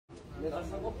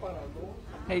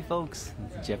Hey folks,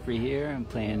 it's Jeffree here. I'm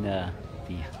playing the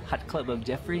Hot Club of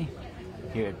Jeffree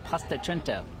here at Pasta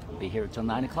Trenta. I'll be here until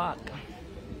 9 o'clock.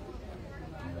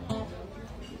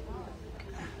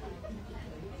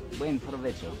 Buen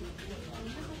provecho.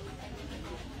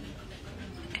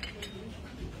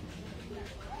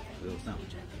 Little sound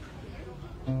check.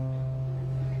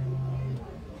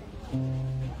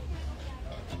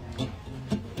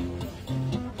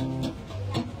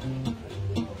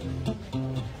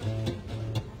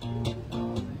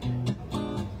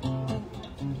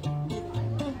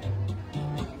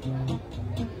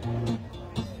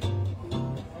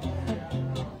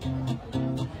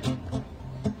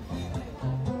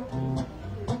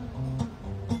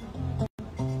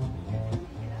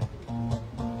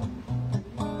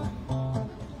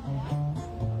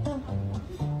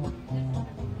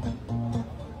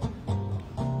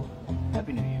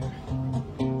 Happy New Year.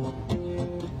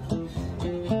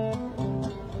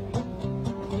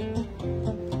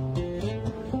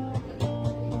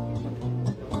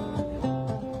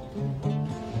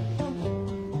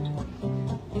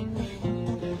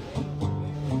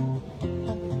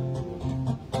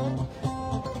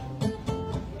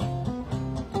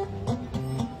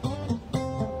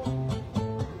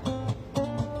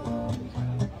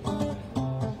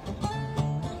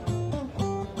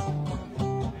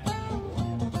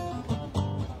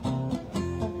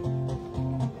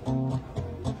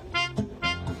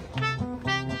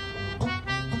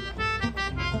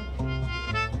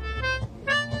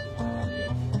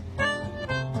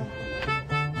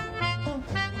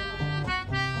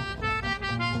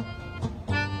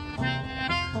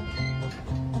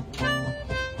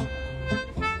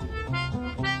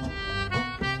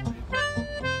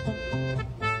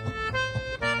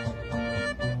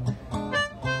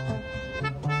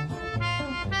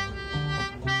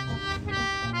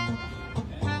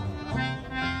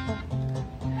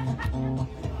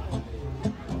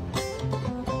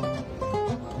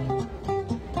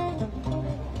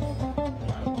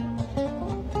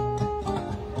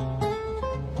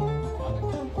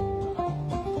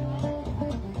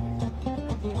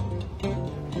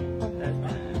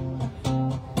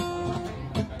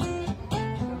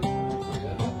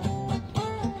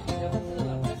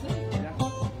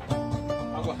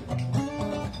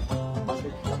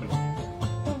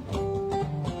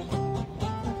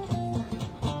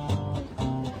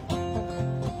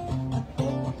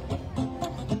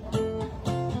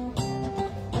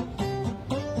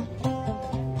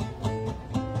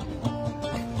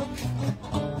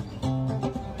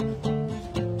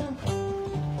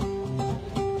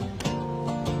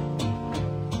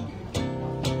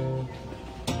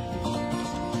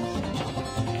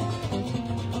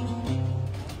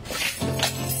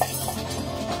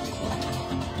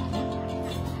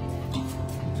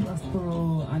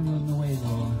 Año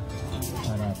Nuevo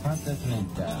para Pasta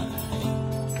Trenta.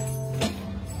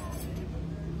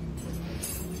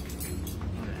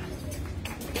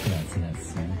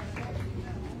 Gracias.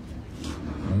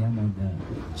 Me llamo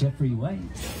Jeffree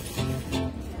White.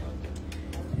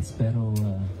 Espero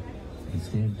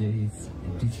ustedes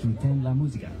disfruten la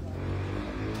música.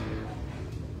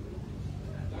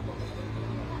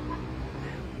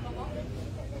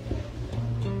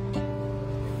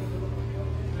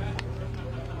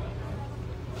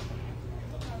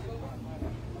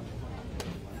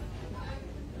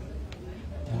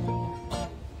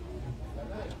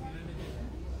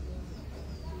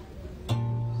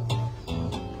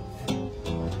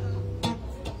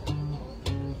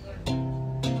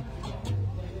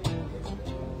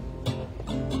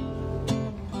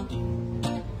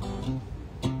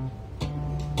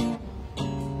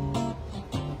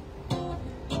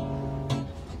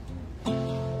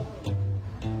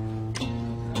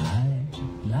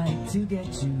 To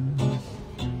get you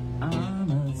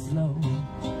on a slow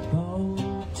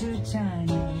boat to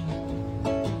China,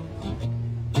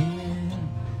 been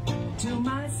to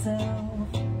myself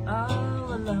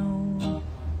all alone.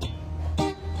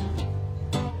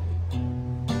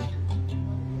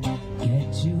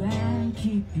 Get you and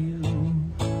keep you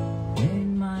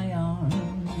in my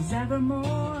arms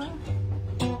evermore.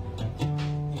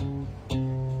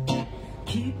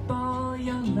 Keep all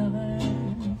your lovers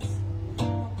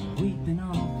weeping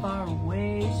on a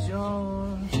faraway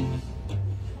shore,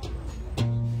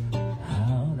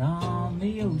 out on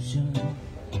the ocean,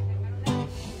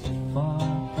 far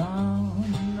from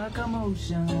the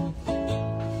commotion,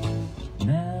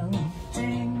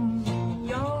 melting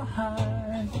your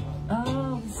heart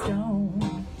of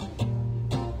stone.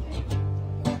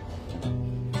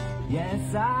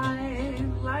 Yes, I'd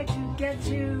like to get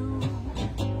you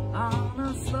on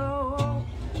a slow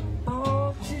boat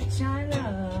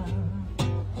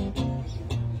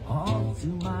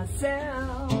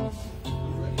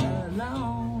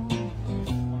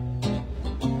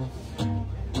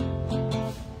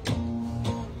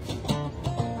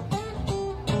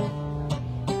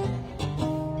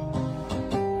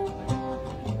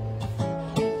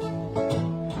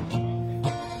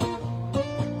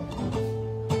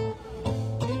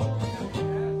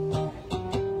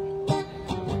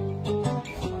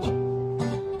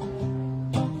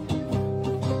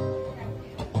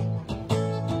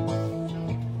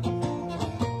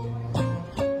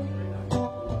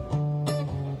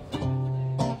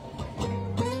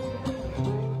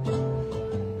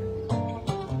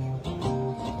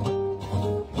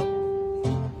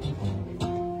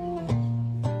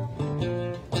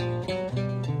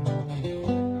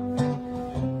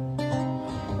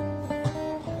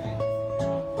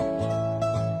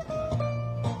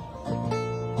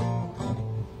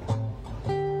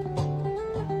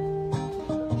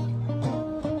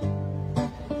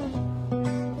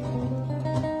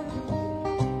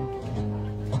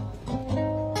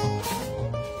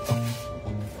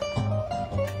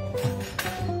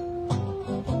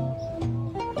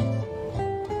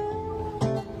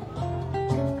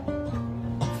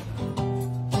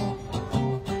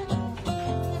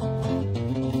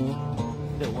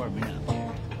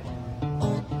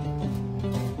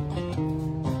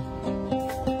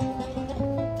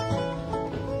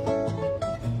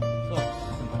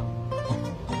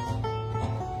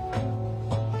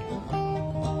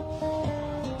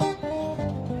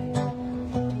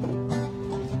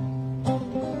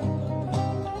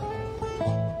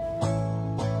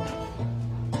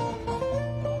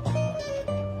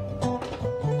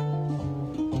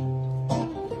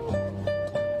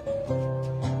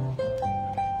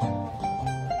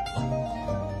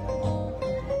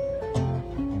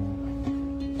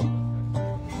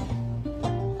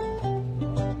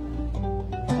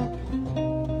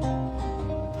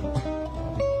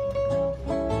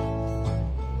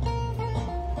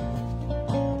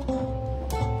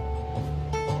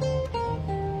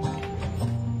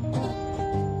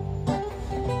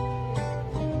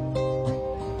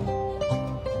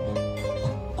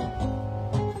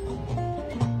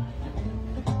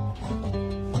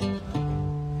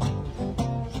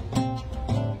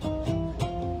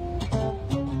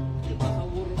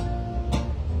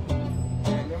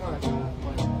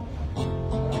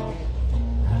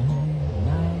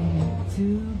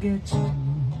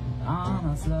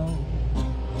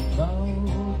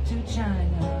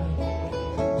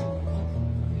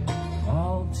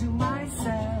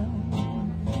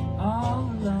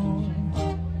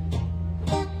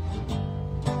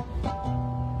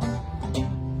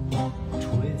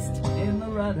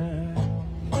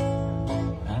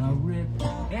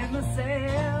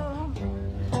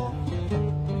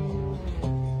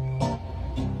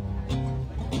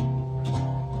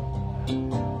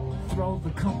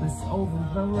over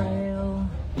the rail,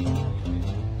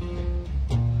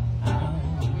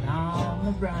 out on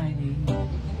the briny,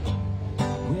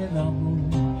 with a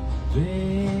moon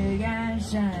big and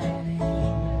shiny,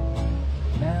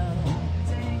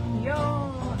 melting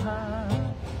your heart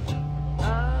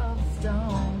of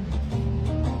stone.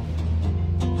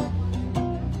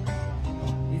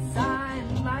 Yes,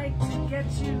 I'd like to get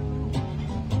you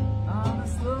on a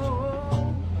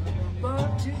slow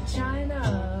boat to China,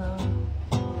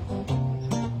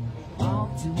 all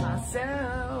to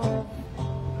myself,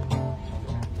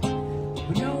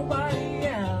 but nobody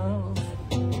else,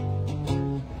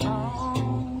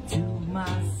 all to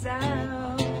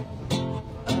myself.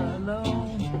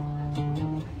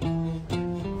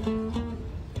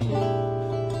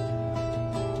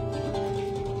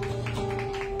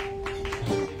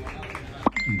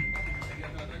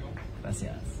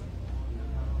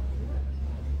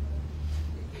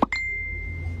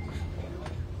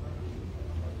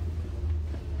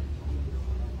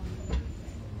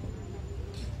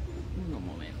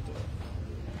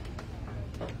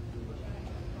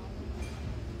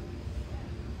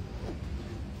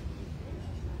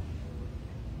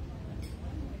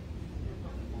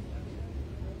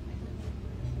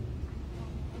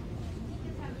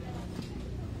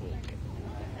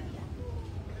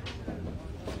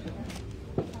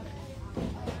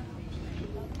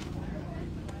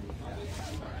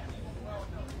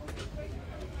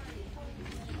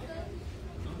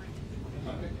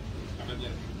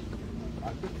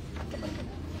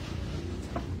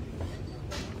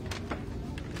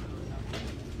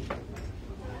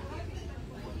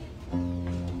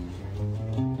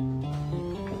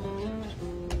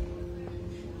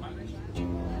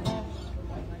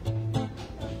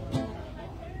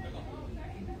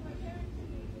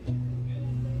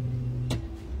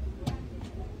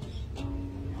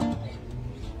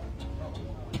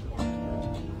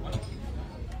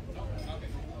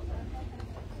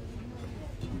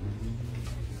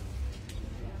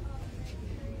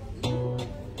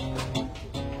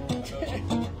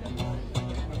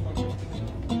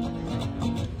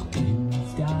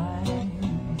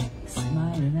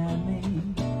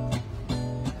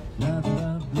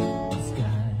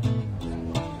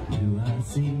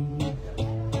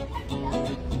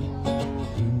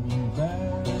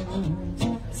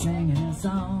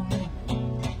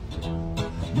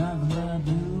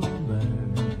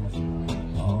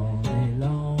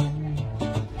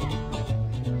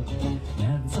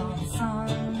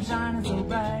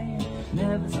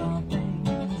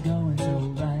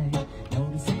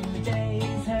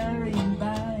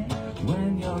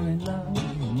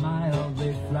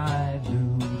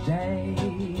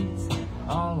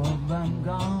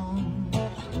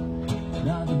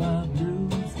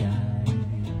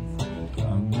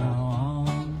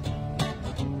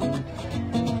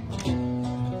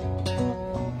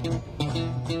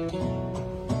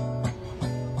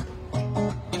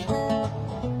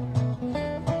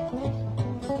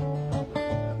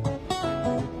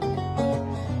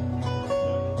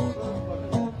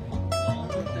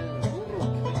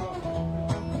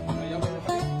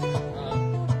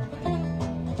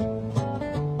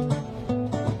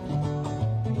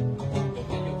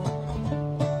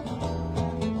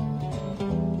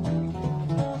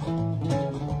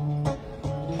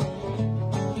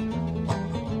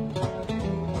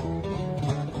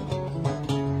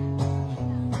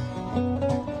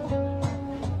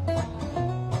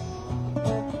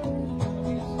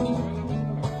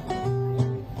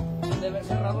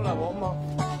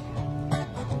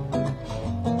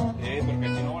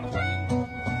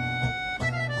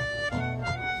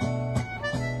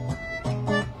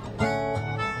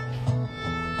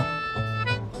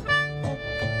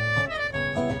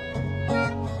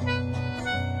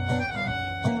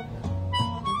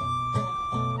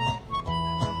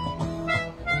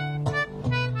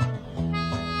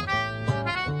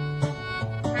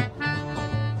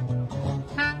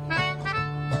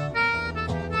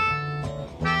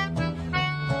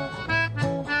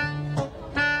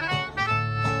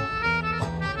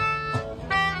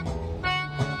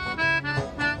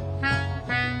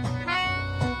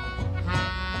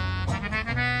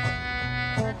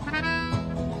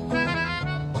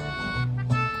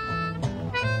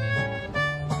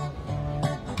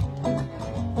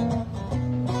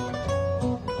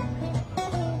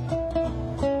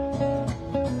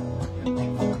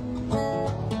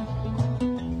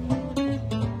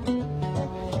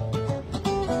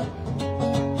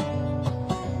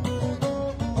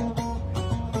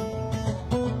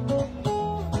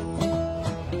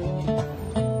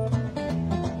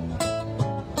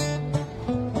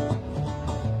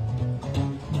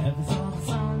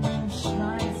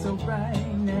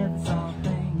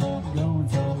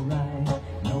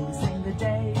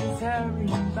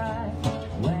 hurrying by.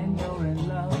 When you're in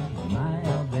love,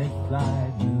 miles they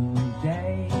fly. Blue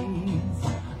days,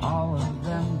 all of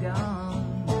them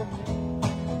gone.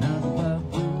 Nothing but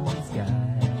blue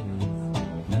skies,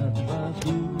 nothing but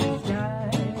blue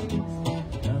skies,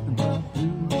 nothing but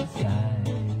blue skies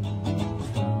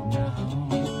from now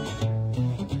on.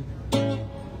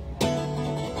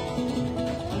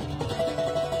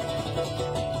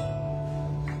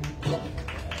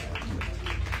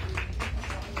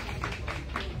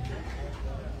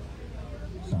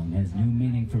 Song has new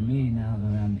meaning for me now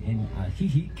that I'm in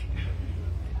Ajijic.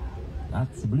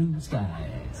 Lots of blue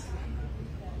skies.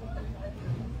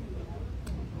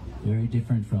 Very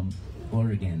different from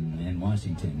Oregon and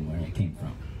Washington, where I came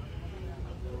from.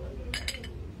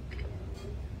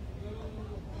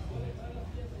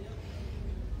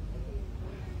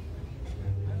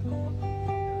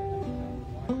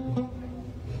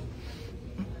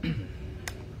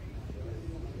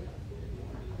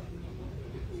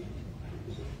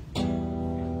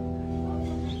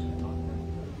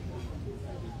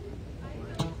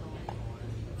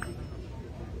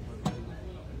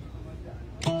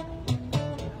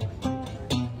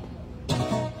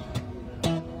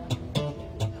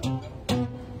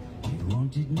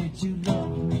 Admit you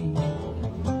love me.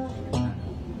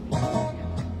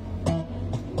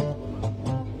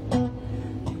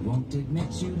 You won't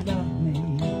admit you love me.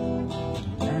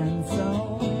 And so,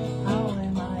 how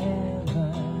am I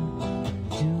ever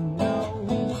to know?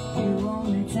 You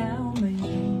only tell me.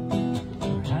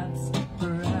 Perhaps,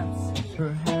 perhaps,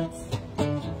 perhaps.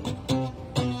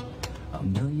 A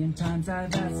million times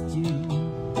I've asked you,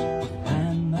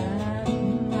 and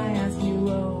then I ask you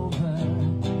over.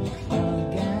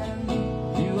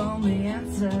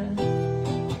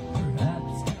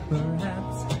 Perhaps,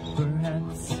 perhaps,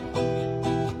 perhaps.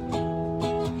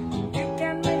 You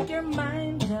can make your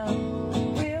mind up.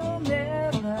 We'll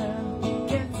never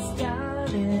get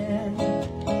started.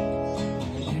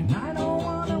 And I don't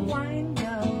wanna wind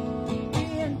up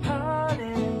being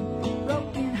parted,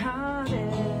 broken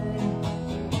hearted.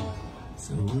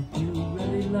 So if you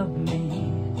really love me,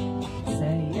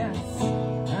 say yes.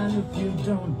 And if you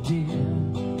don't, dear,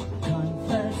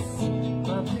 confess.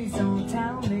 But please don't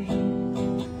tell me.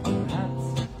 Perhaps,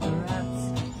 perhaps,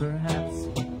 perhaps.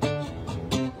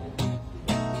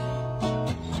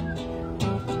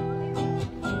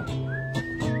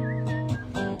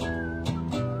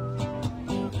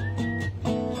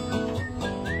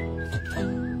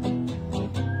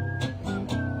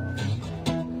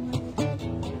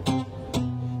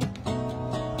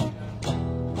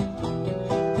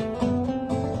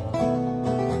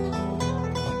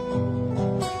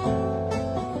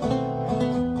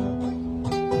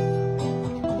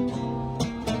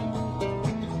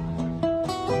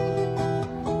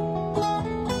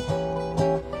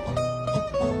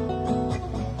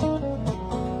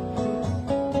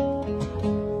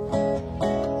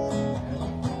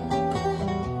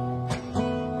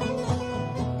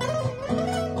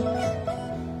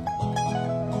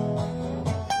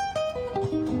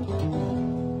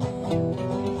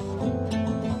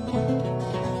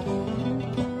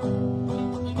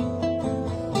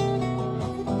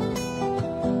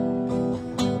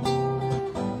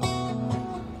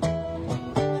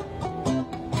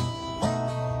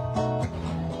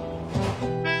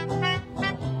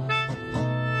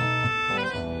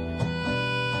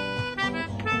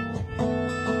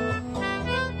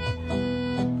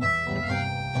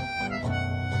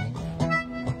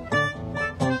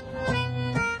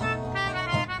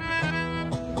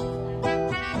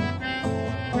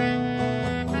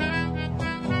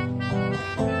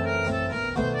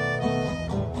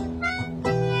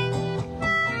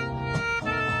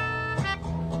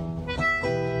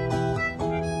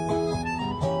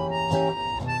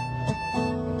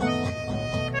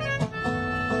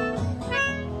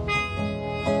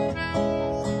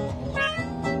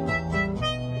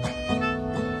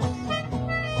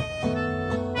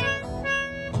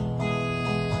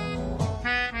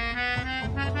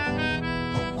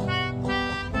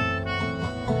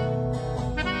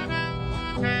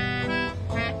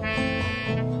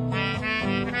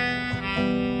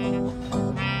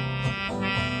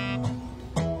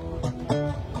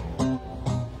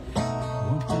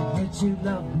 You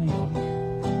love me,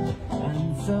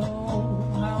 and so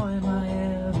how am I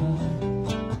ever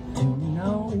to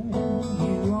know?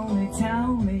 You only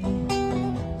tell me.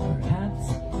 Perhaps,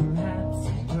 perhaps,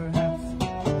 perhaps.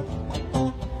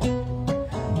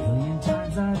 A million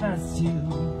times I've asked you,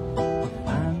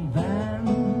 and then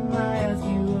I ask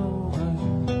you over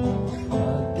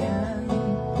again.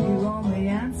 You only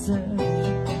answer.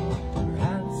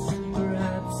 Perhaps,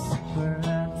 perhaps,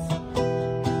 perhaps.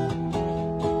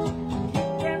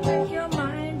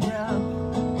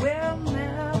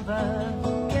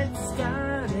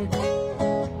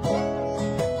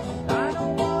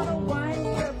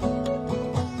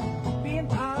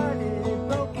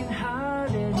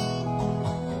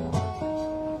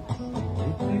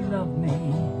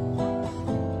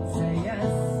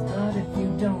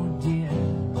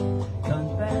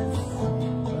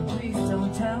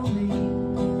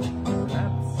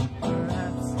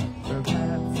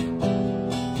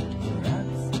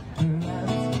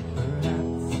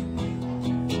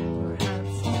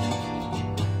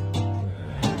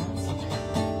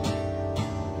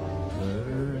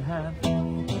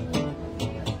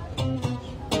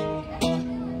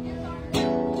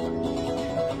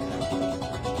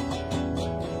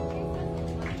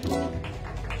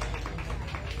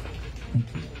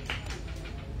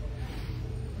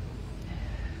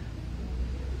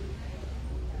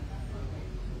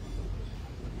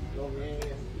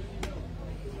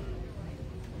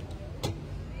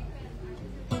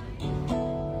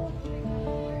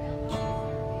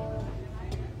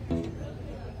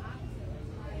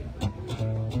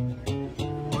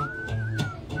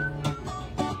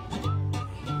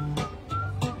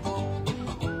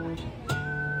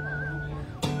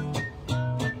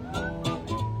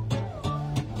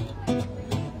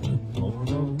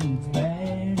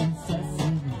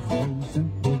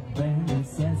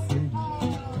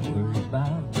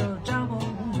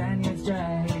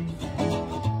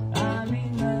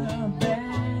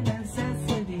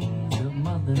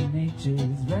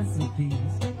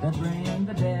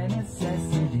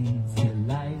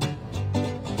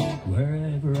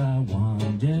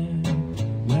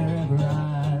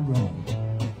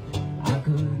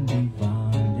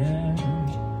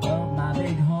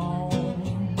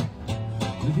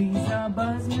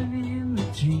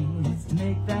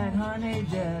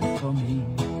 for me.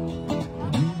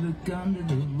 When you look under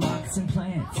the rocks and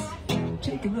plants,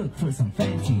 take a look for some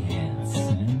fancy ants,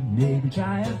 and maybe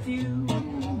try a few.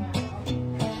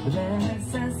 But their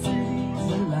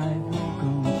necessities of life will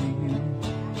come to you.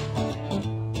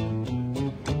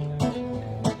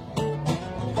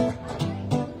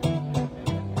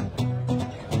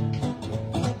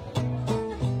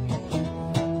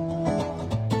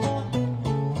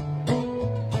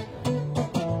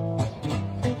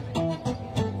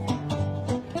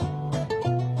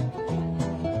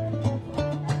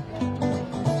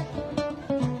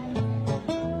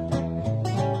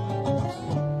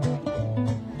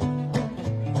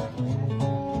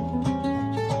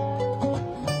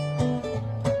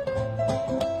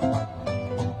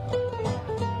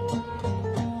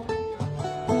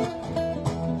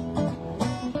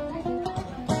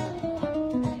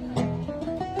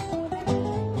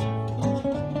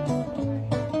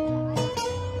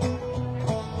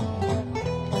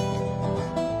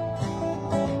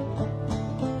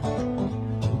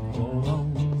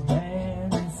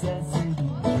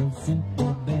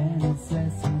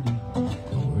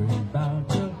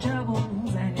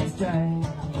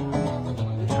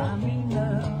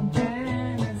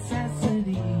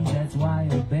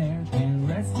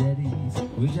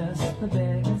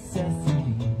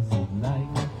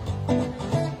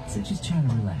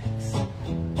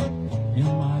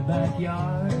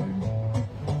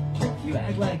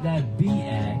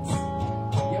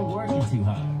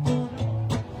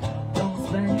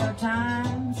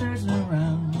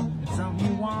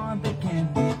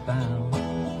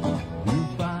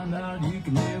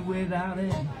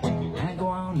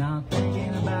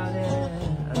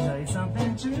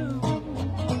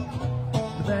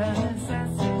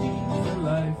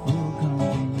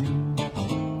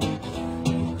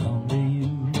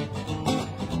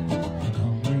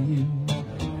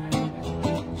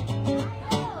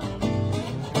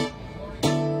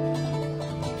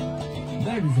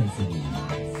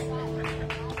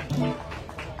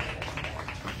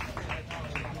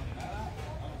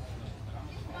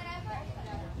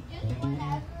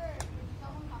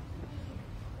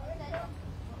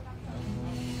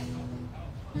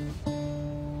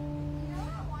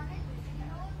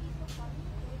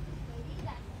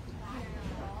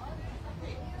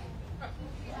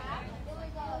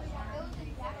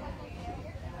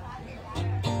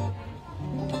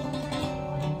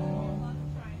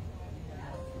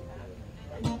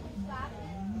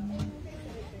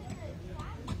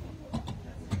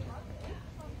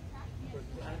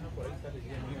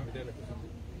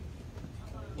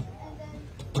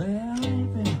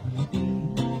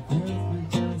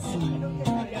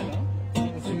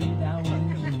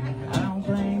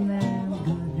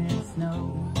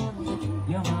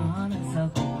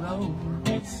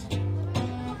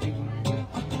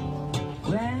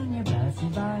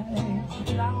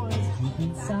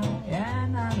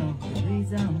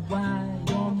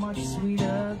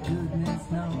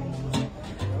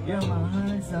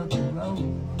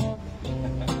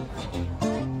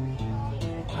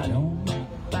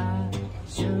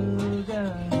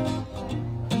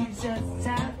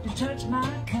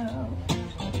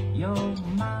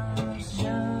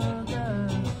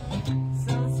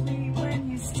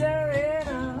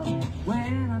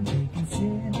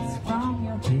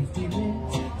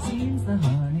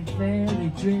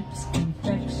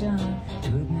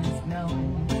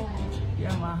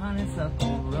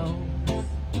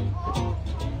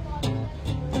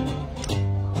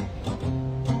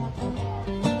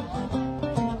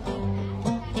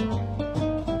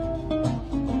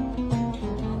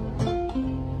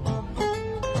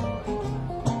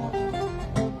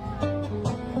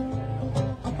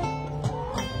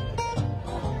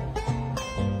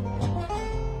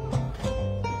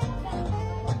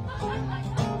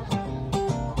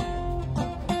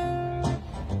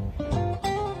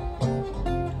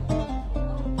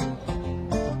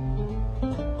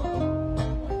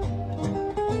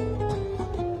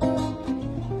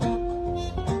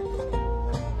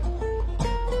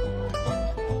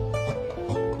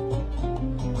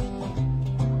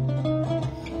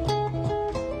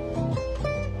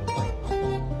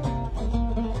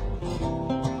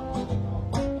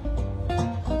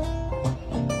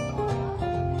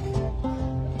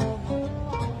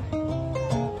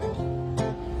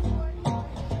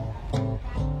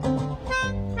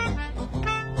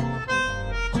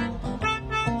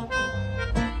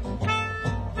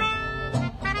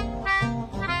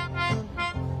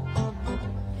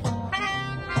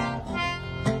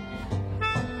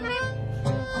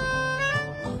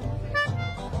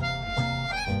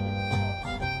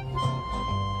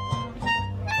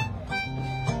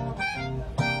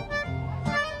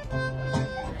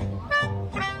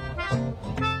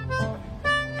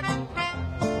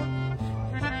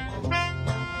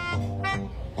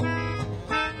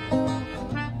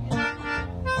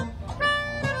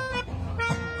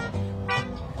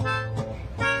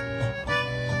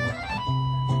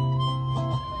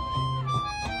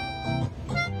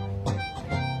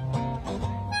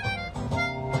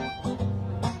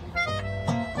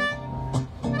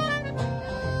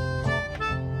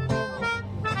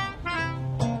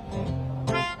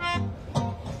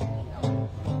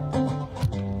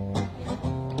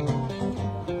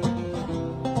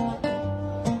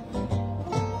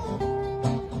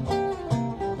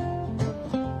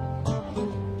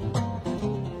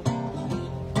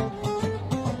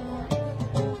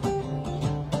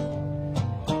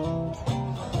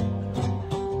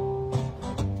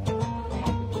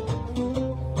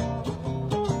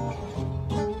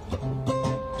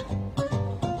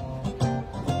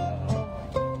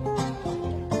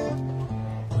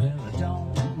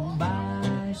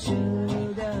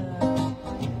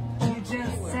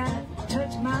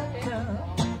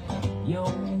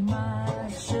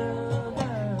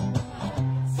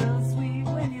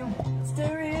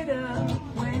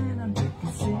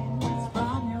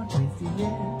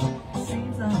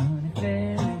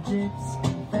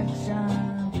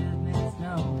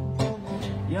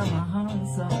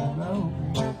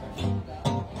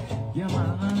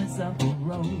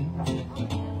 road.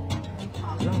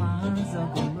 From my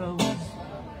honeysuckle rose.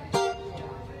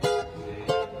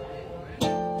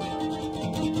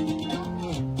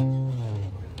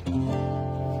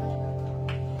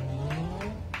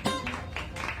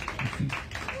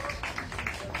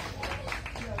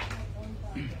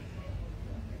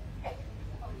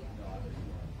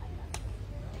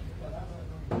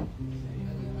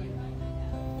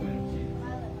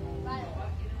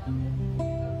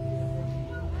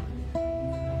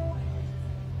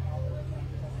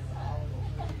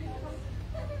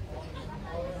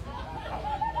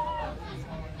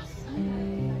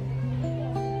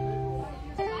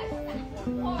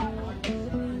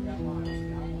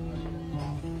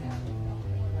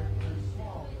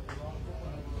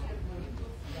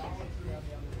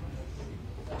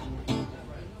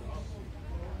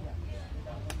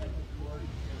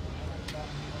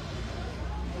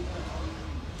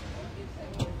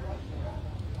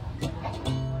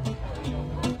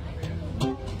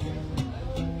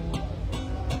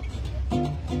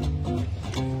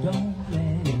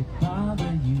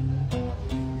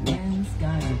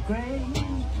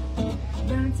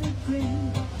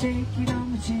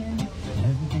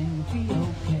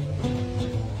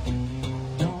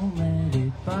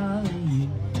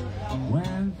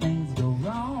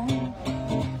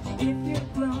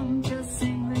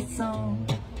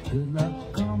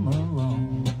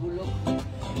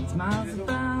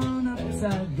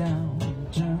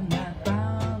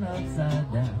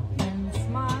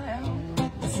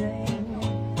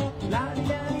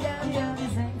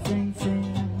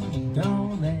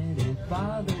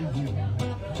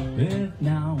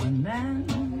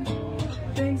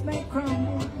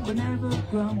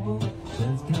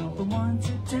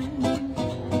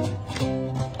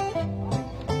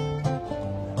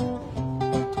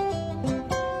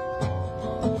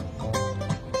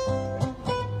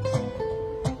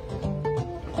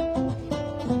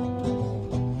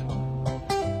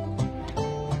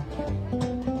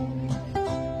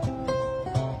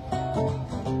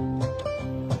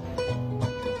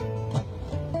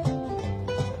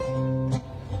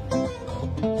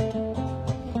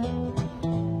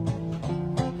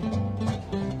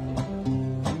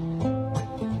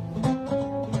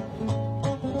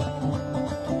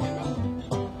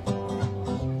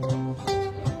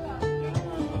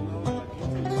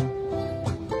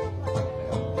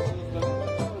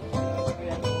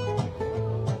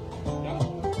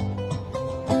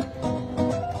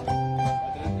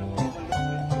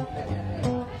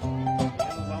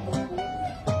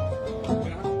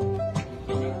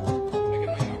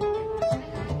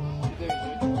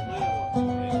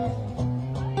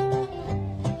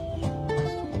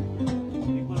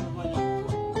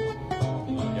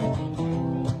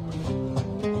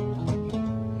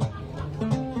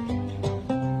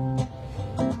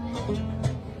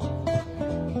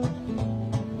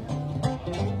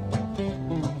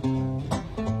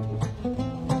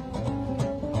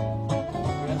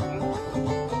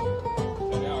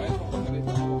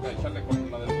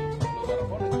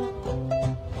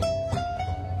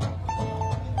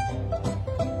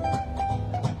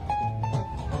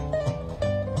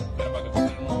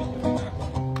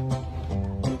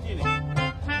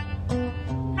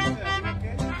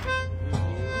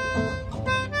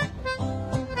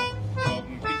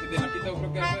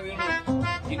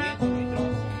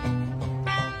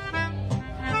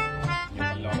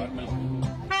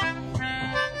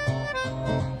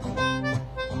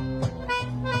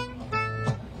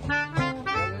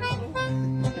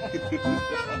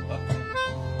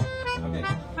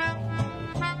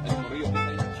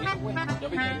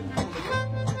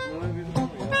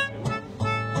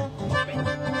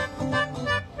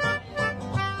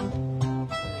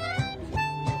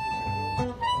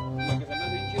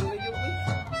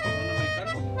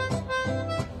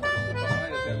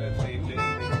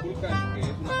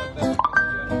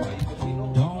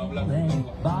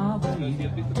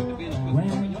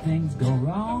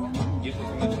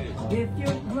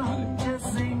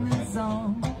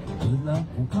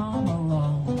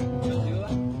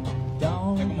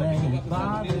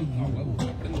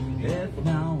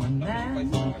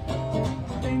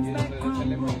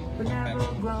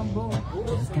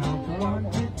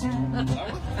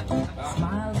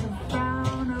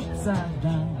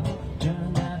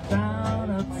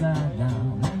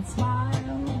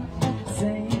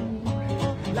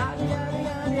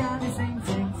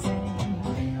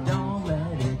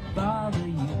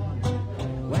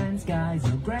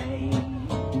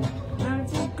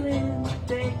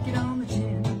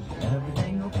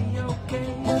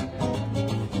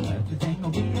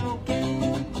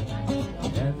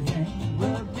 Everything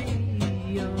will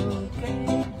be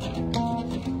okay.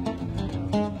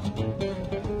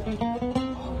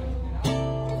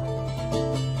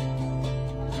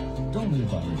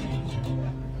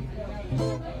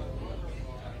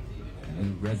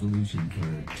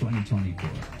 resolution for 2024?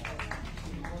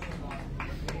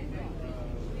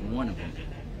 One of them.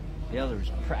 The other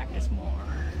is practice more.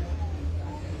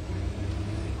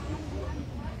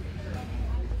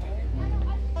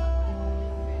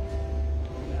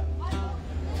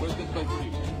 Where's this place for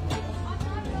you?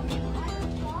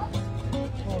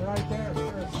 Oh, right there.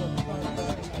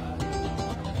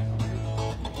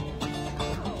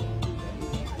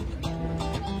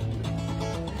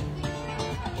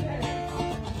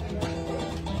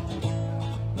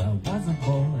 There was a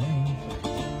boy,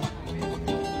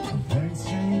 a very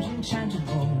strange, enchanted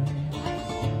boy.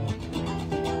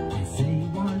 They say he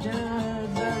wandered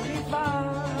very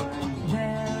far,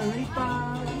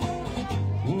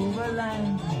 over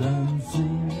land and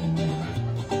sea.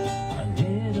 A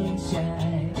little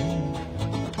shy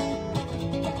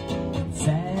and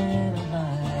sad of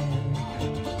eye,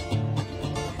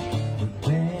 but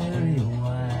very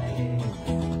wise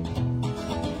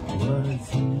was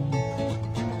he.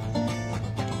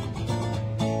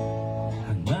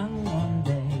 And then one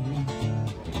day,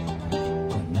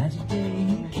 one magic day,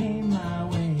 he came my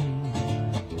way.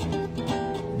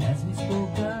 And as we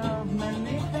spoke of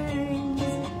many things,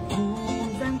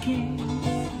 fools and kings,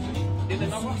 he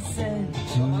said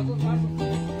to me,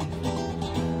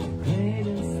 the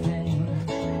greatest thing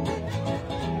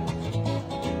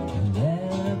you'll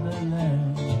ever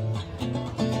learn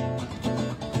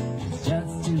is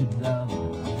just to love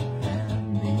and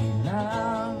be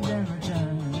loved in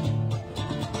return.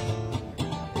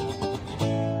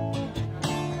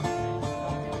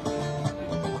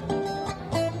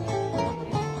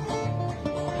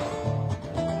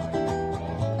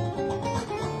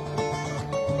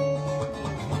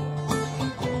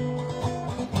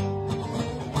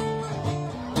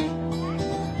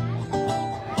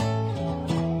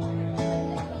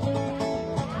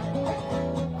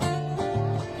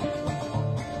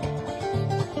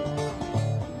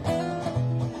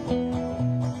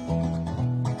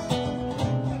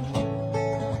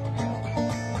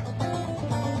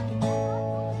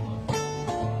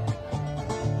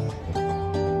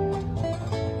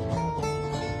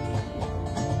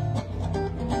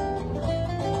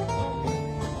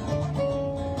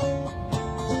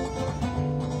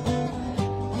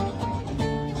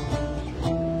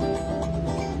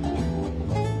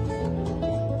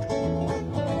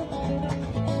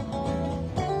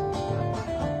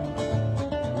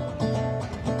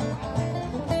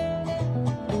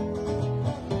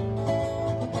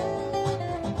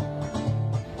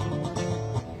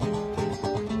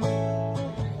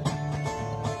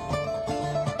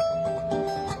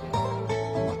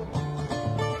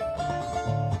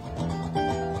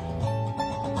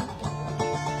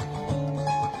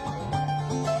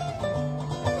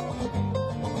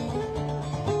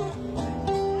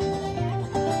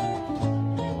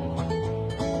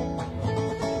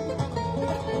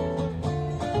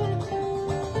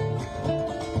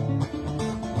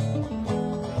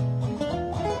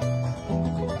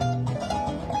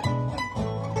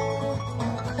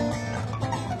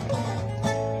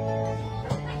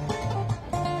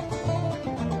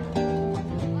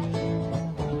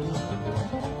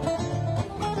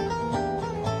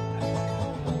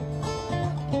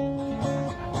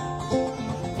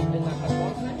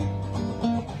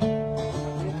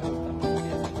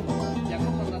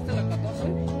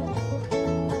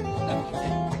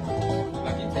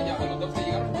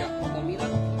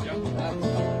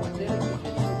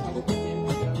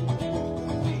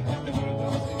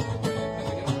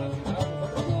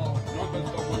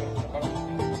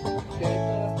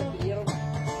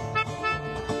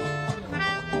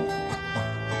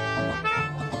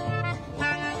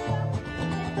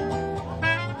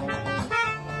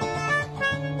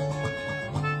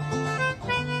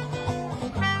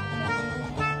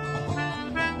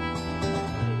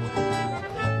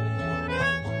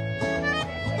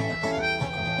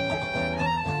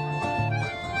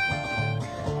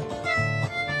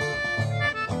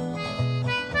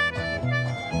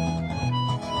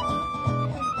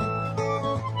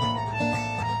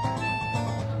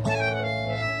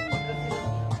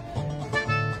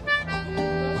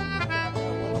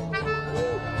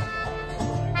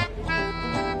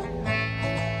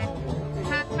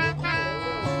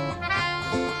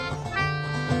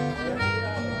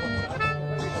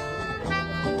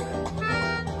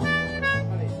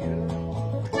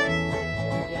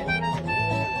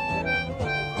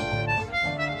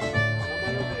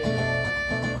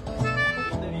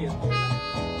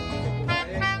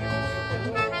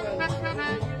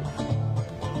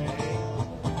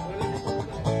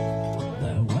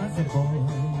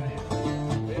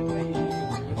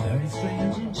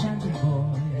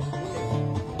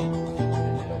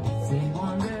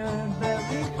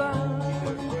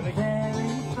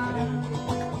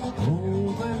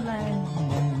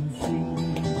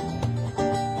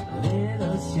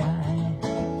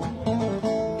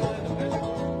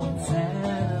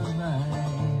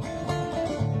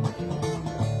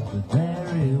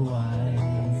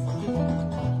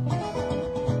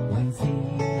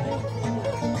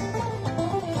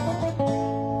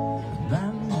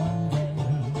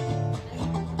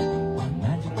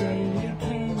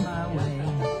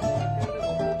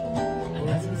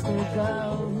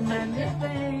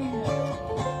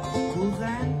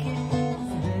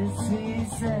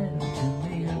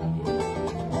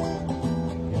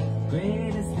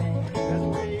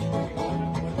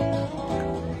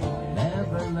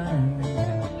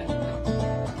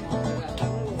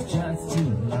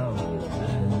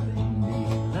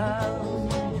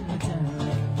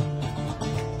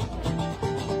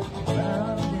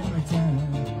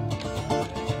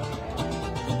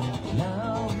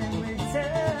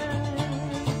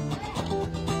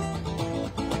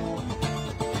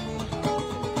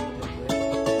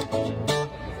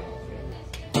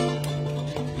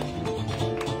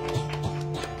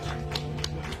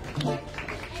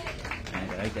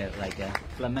 right? That like a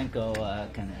flamenco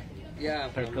kind of Yeah.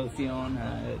 percusión,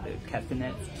 the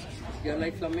castanets. You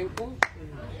like flamenco?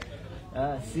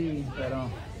 Sí, pero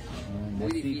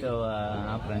necesito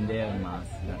aprender más,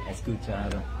 escuchar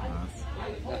más.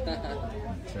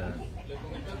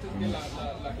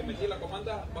 La que metí en la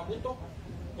comanda va junto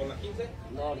con la 15.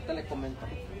 No, ahorita le comento.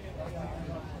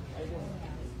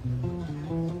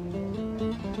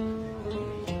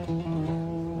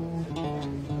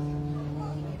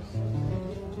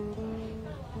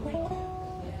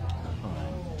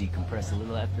 Decompress a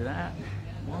little after that.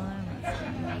 One, let's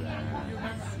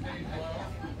see.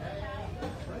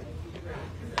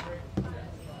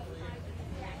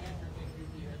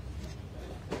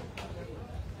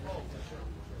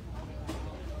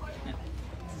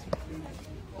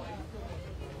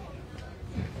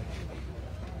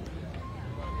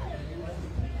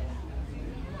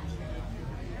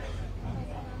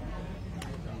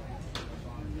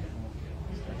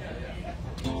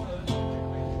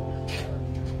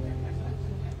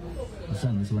 I'll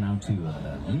send this one out to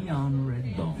Leon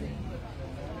Redbone.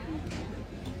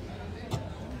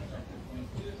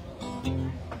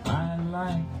 I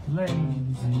like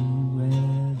lazy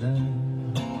weather.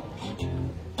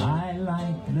 I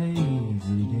like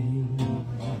lazy days.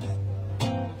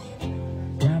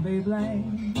 Can't be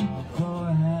blamed for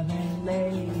having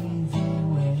lazy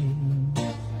ways.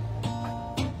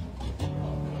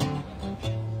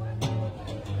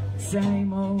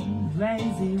 Same old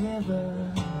lazy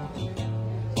river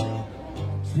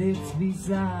sits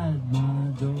beside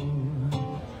my door,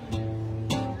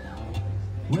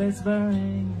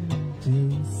 whispering to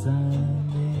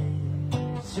sunny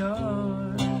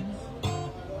shores.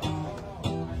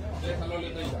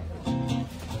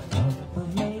 Up a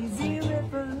lazy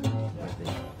river,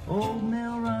 old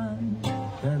mill run,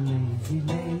 the lazy,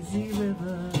 lazy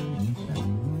river, neath the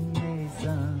noonday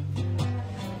sun.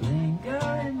 Linger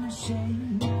in the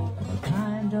shade of a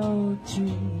kind old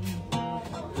tree.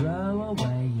 Throw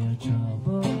away your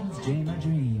troubles, dream a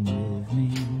dream with me.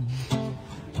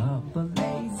 Up a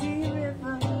lazy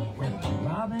river with a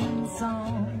robin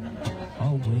song.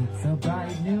 Awaits a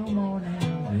bright new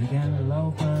morning, we can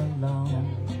loaf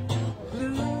along.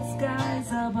 Blue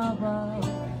skies up above,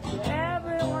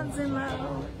 everyone's in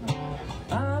love.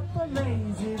 Up a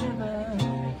lazy river,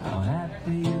 how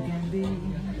happy you can be.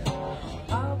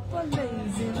 Up a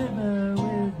lazy river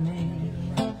with me.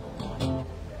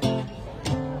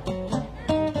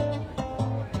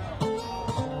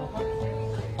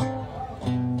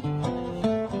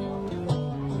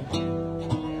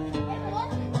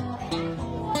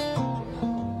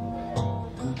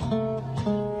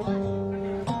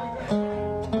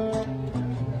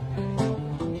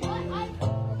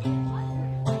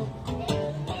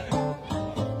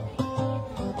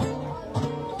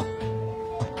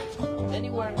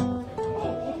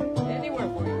 Anywhere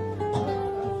for you.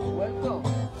 Welcome.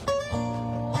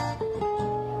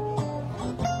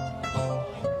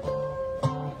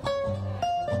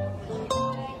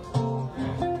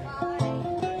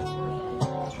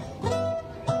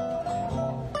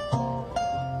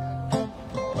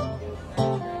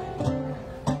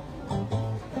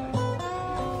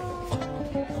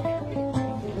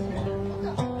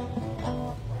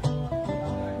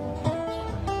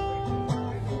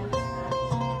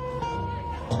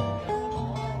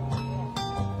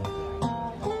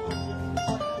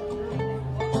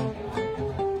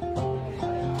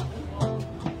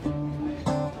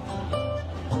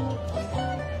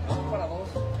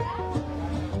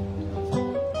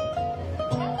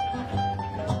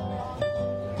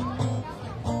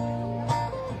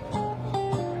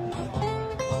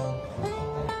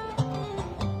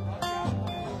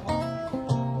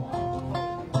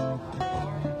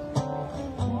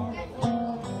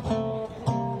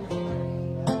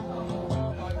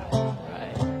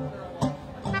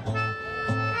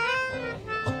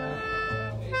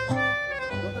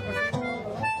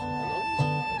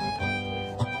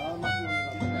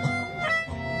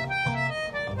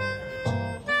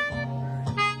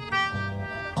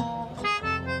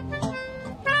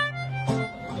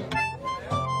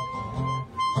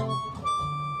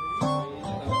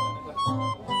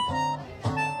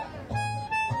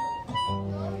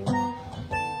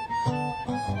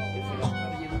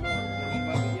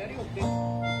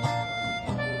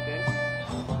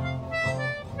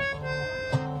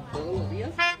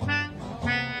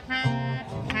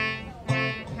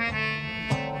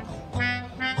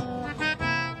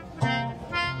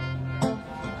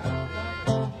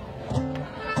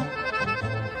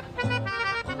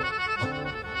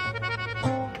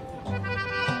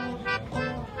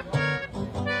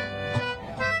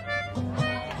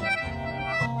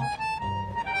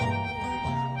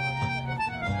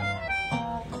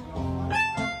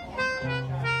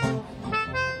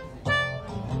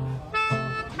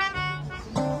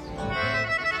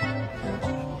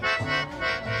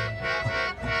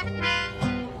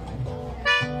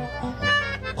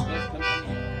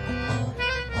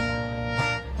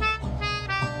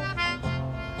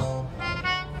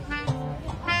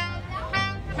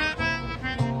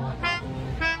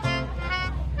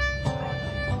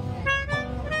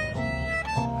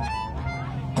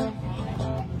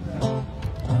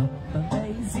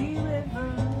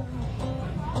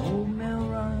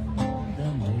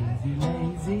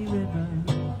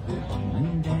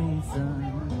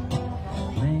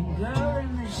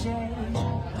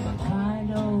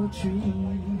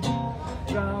 tree.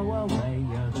 Throw away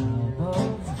your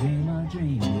troubles, dream a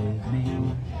dream with me.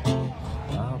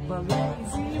 Up a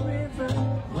lazy river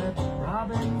with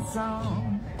robin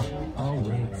song. Oh,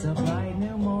 wakes a bright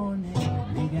new morning,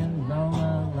 we can roll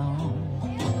along.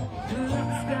 Blue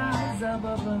skies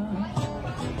above us,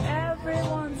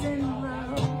 everyone's in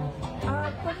love.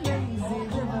 Up a lazy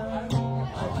river,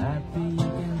 how happy you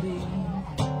can be.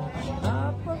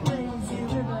 Up a lazy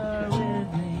river with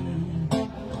me.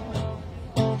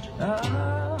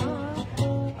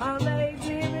 Oh, a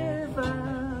lazy river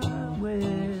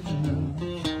with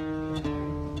me.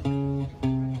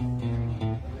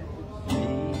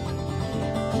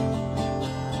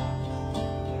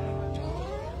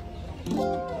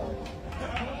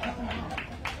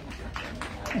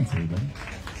 Thanks, everybody.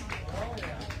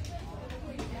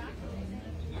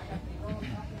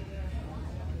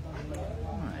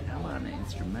 Alright, how about an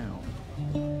instrumental?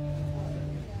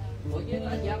 Oye,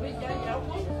 la llave ya hay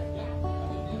agua.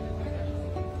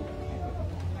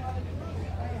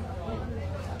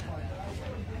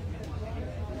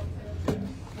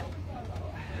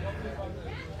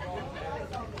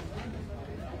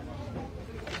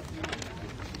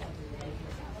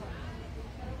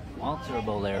 Waltz or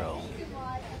bolero?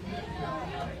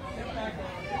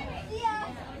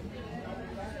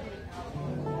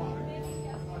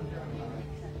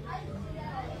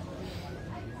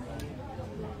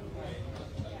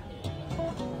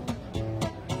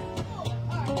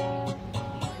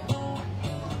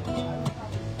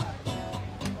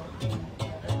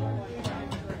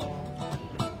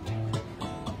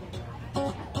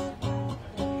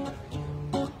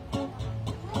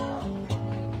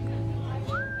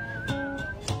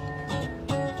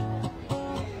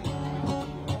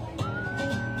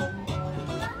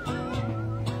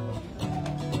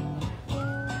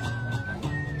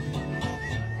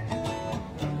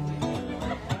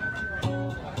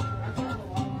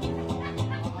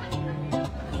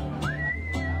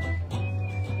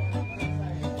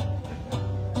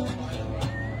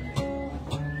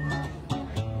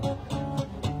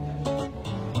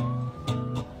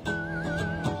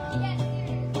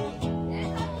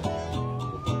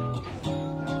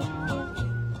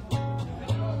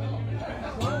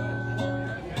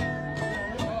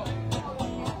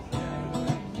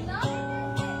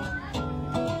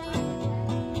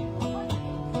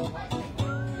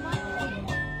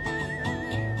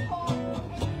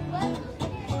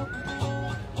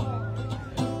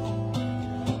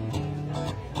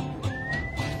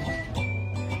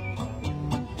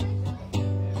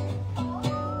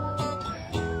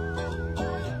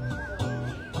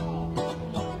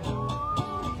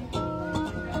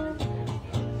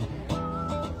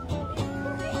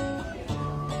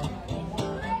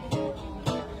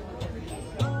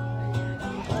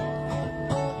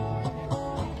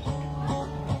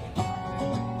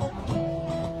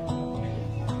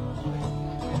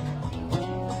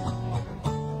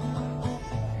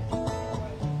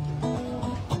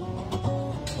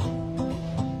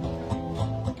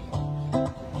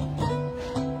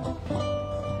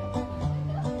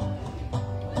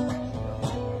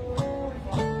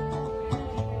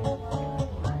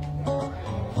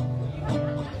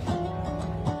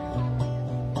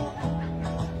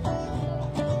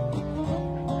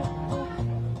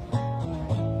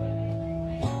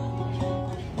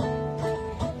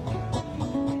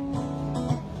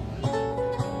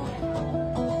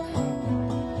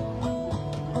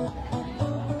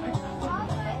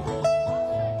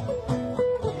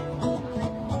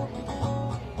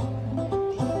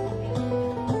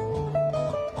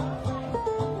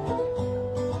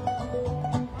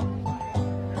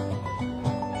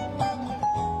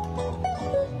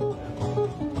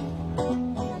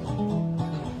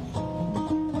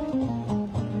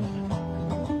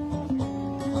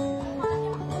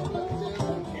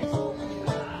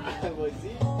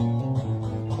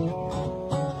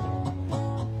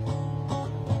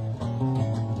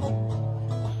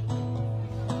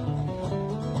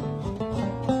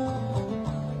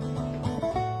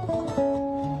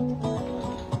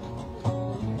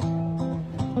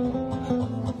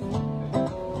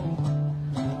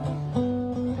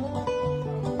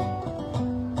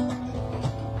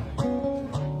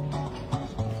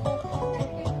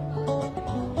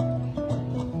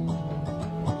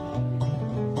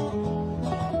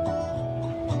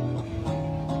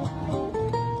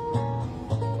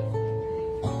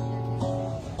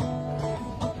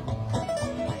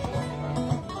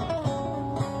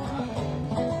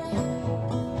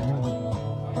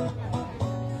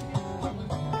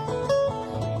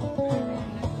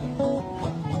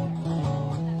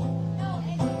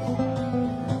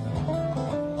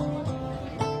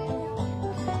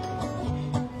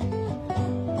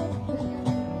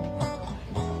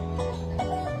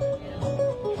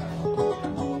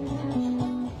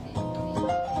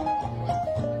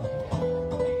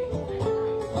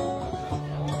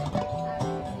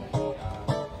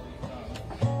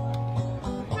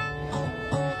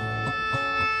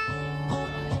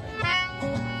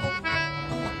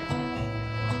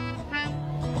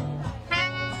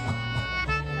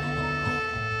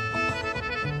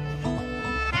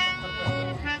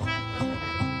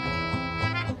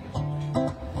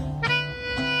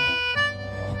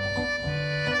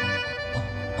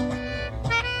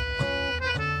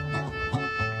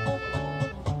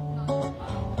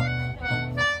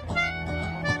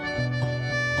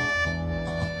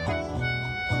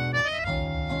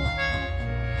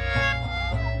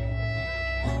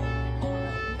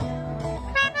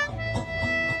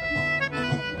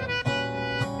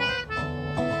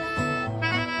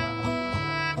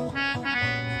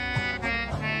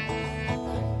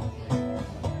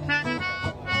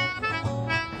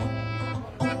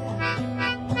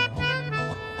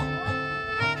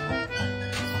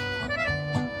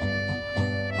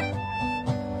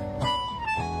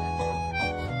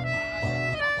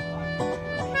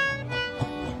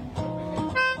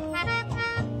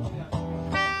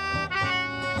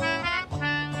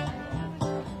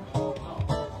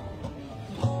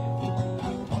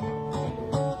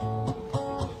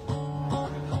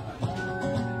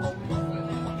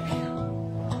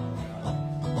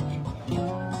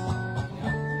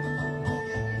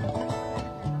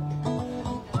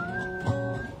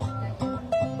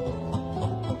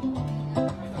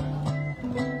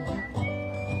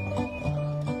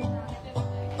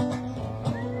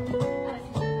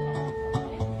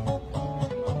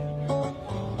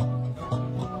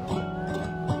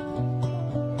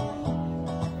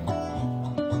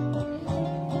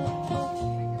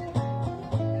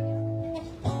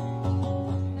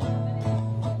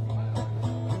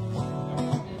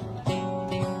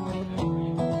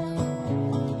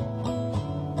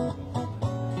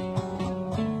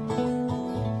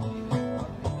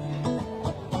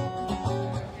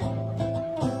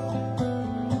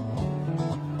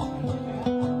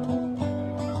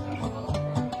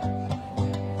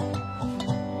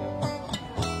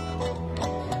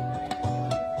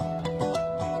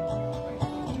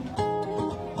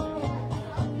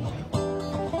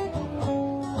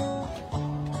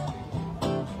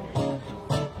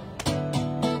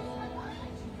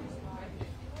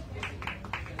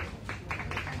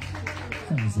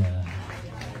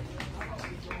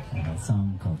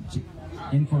 song called,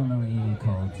 informally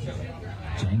called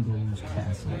Django's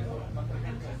Castle,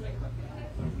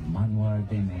 or Manoir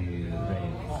de mes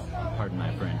Rêves. Pardon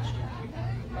my French.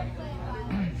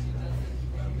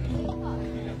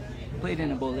 Played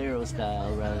in a bolero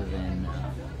style rather than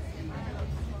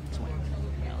swing.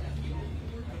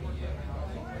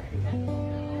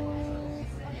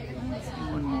 Let's do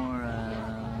one more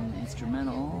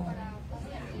instrumental.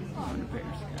 On the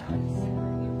pairs,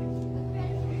 guys.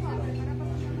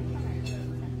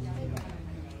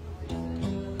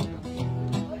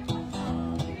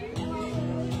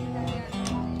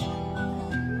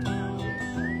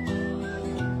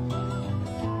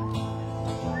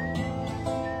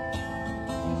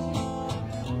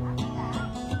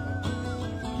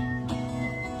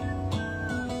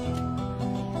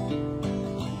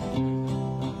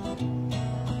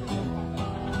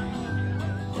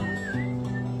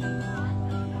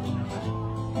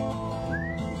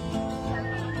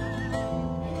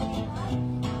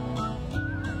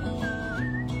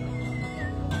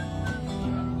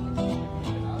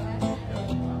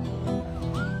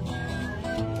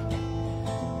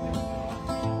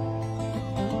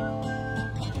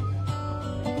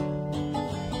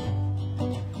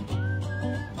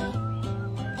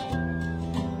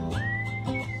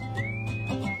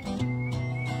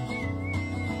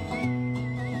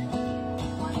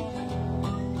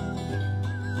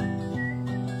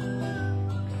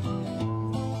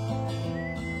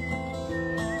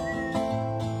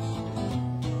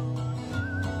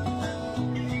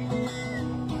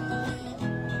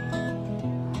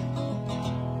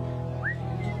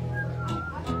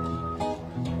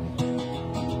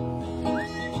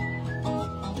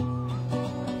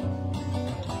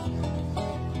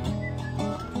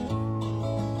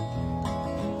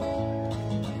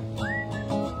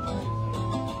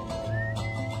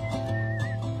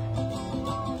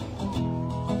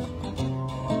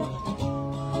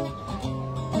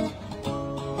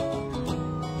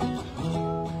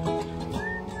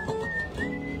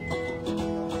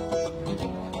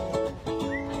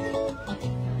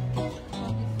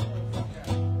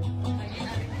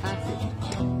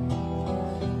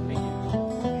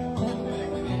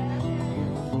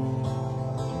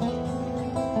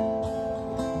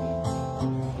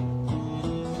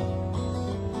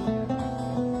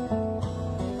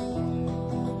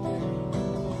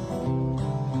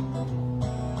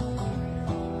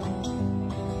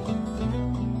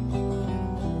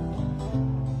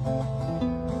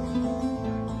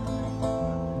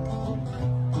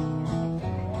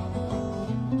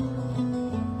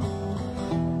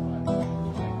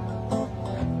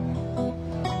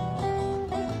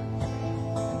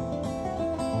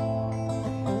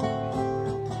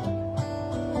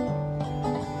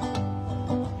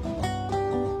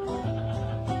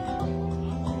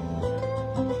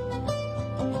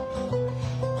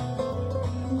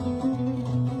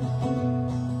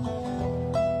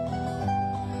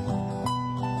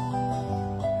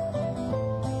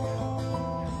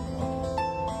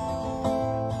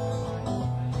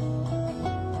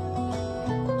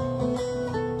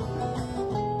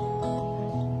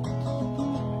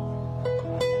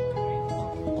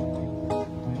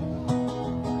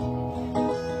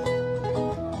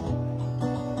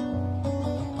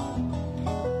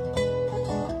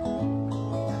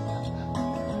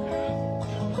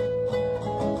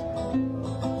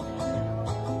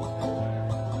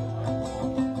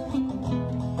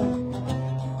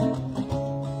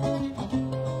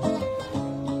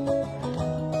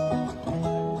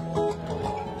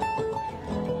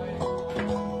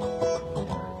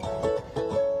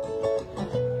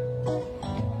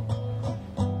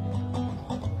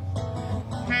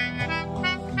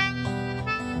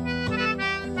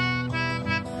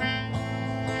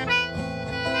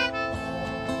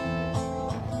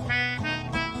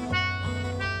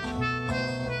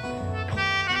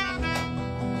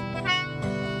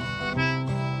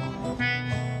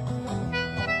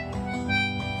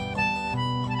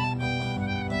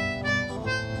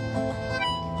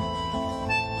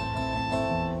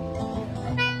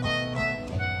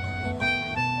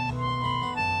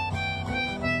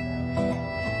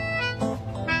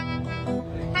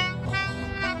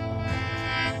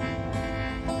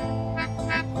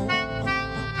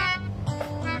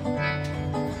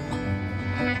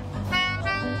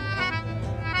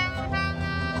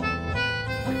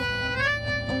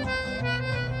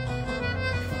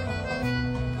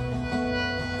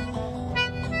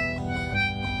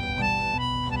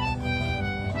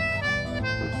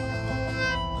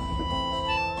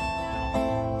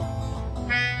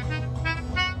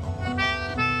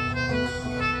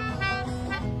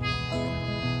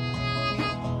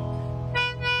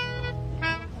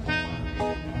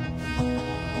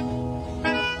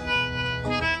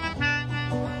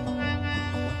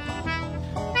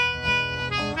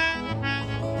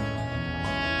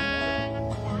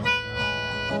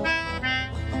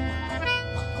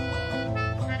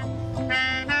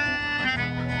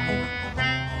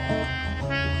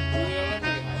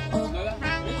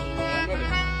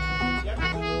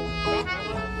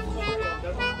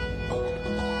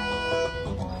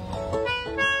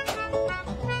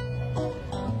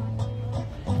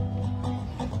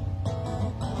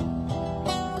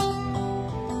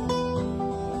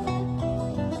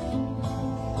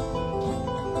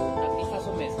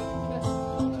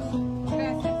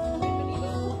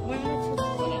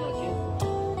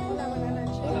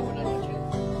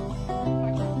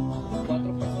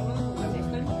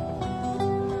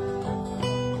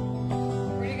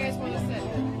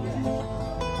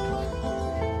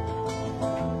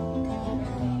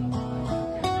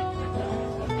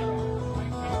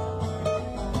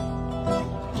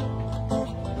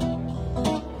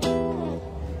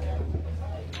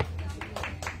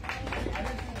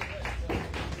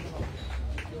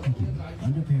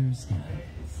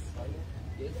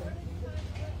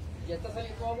 ¿Ya está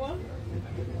saliendo agua?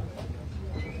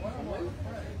 Samuel,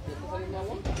 ¿ya está saliendo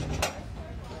agua?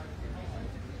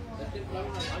 Ya te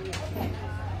entraron al baño.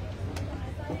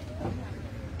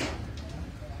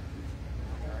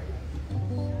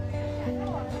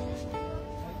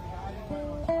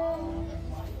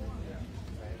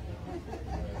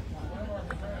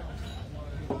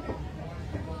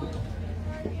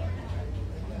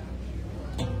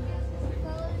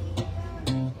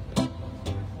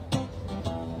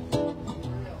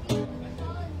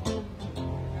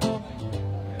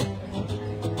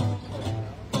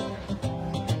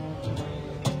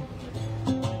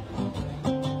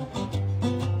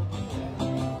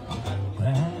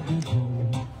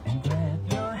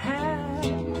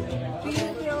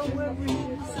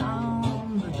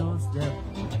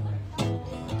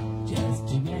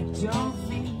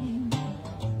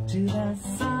 To the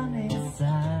sunny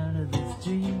side of the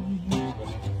street,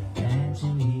 can't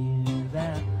you hear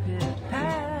that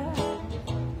pit-pat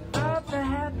of the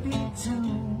happy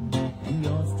tune in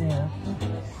your step?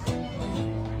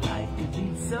 Life could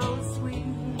be so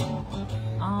sweet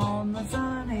on the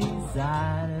sunny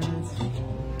side of the street.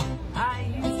 I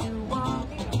used to walk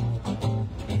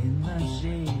in the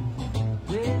shade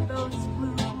with those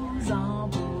blues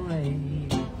on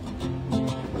parade,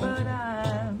 but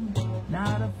I'm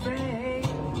not afraid,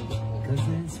 'cause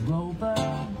this rover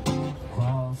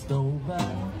crossed over.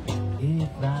 If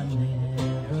I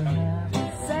never have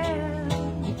a cent,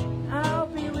 I'll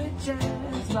be rich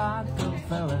as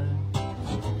Rockefeller.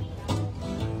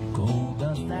 Gold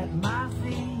dust at my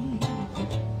feet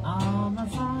on the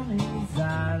sunny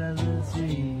side of the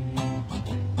street.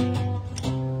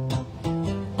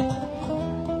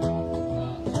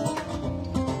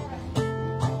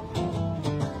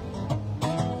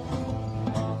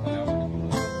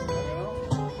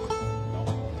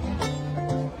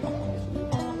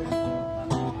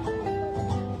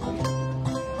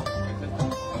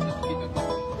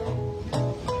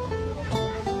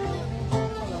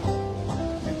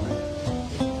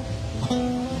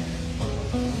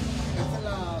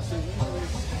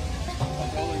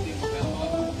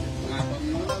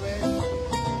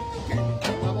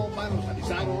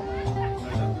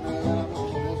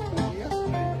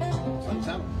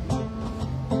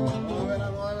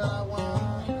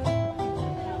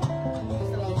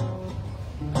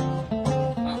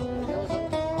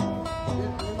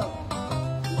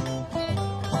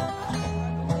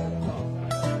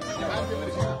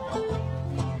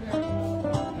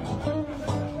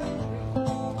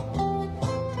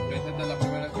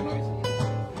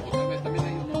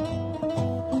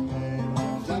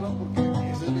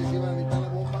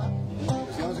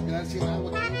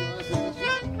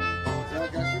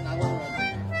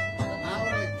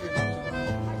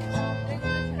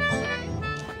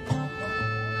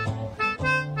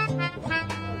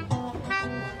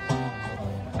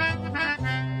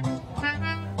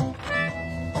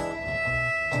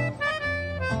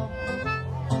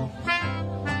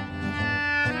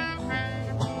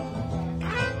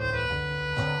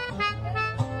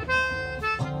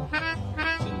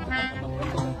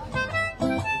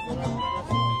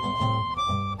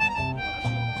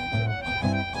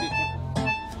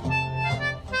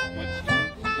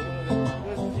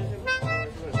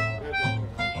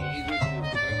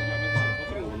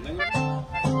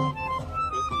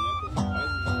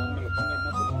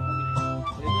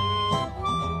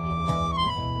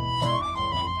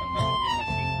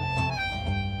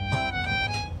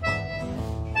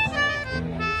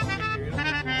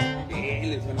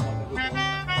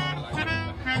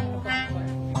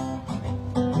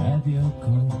 Grab your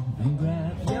coat and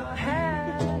grab your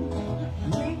hat,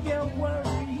 leave your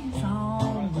worries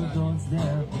on the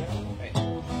doorstep.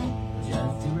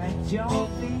 Just direct your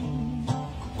feet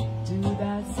to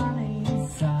that sunny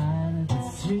side of the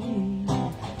street.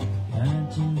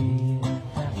 Can't you hear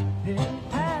that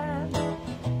pit-pat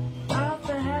of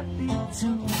the happy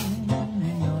tune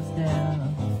in your step?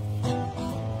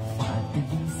 Life could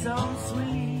be so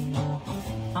sweet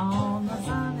on the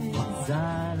sunny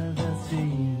side of the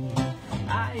street.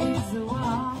 I used to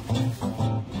walk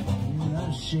in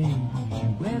the shade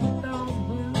with those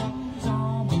blues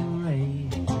on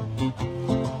parade,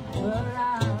 but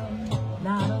I'm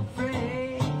not afraid.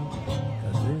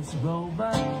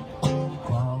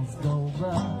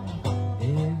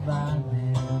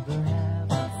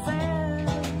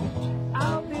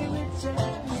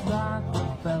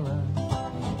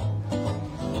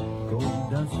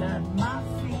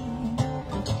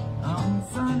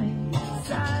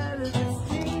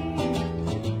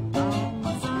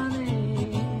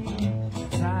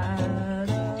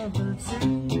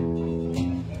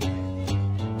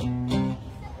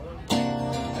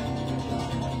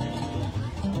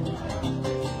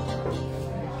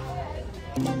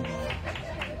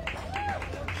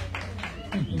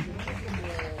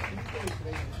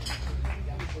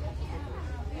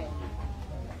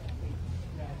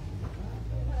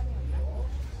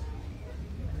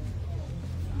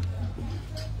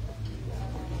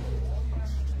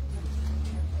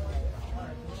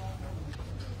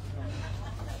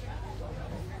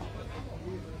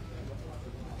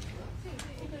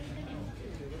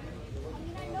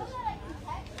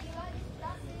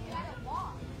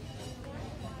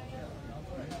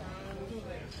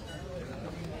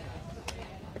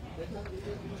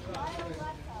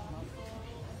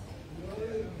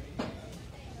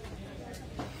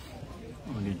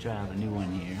 try out a new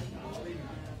one here.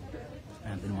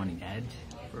 I've been wanting to add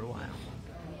for a while.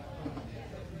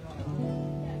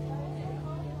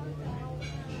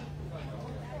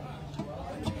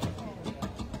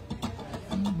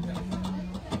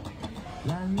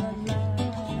 La la la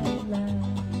la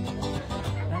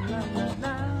la la la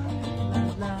la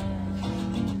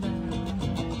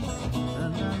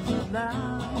la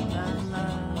la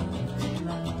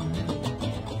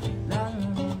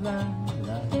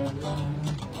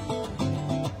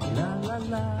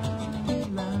la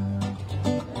la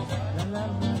la la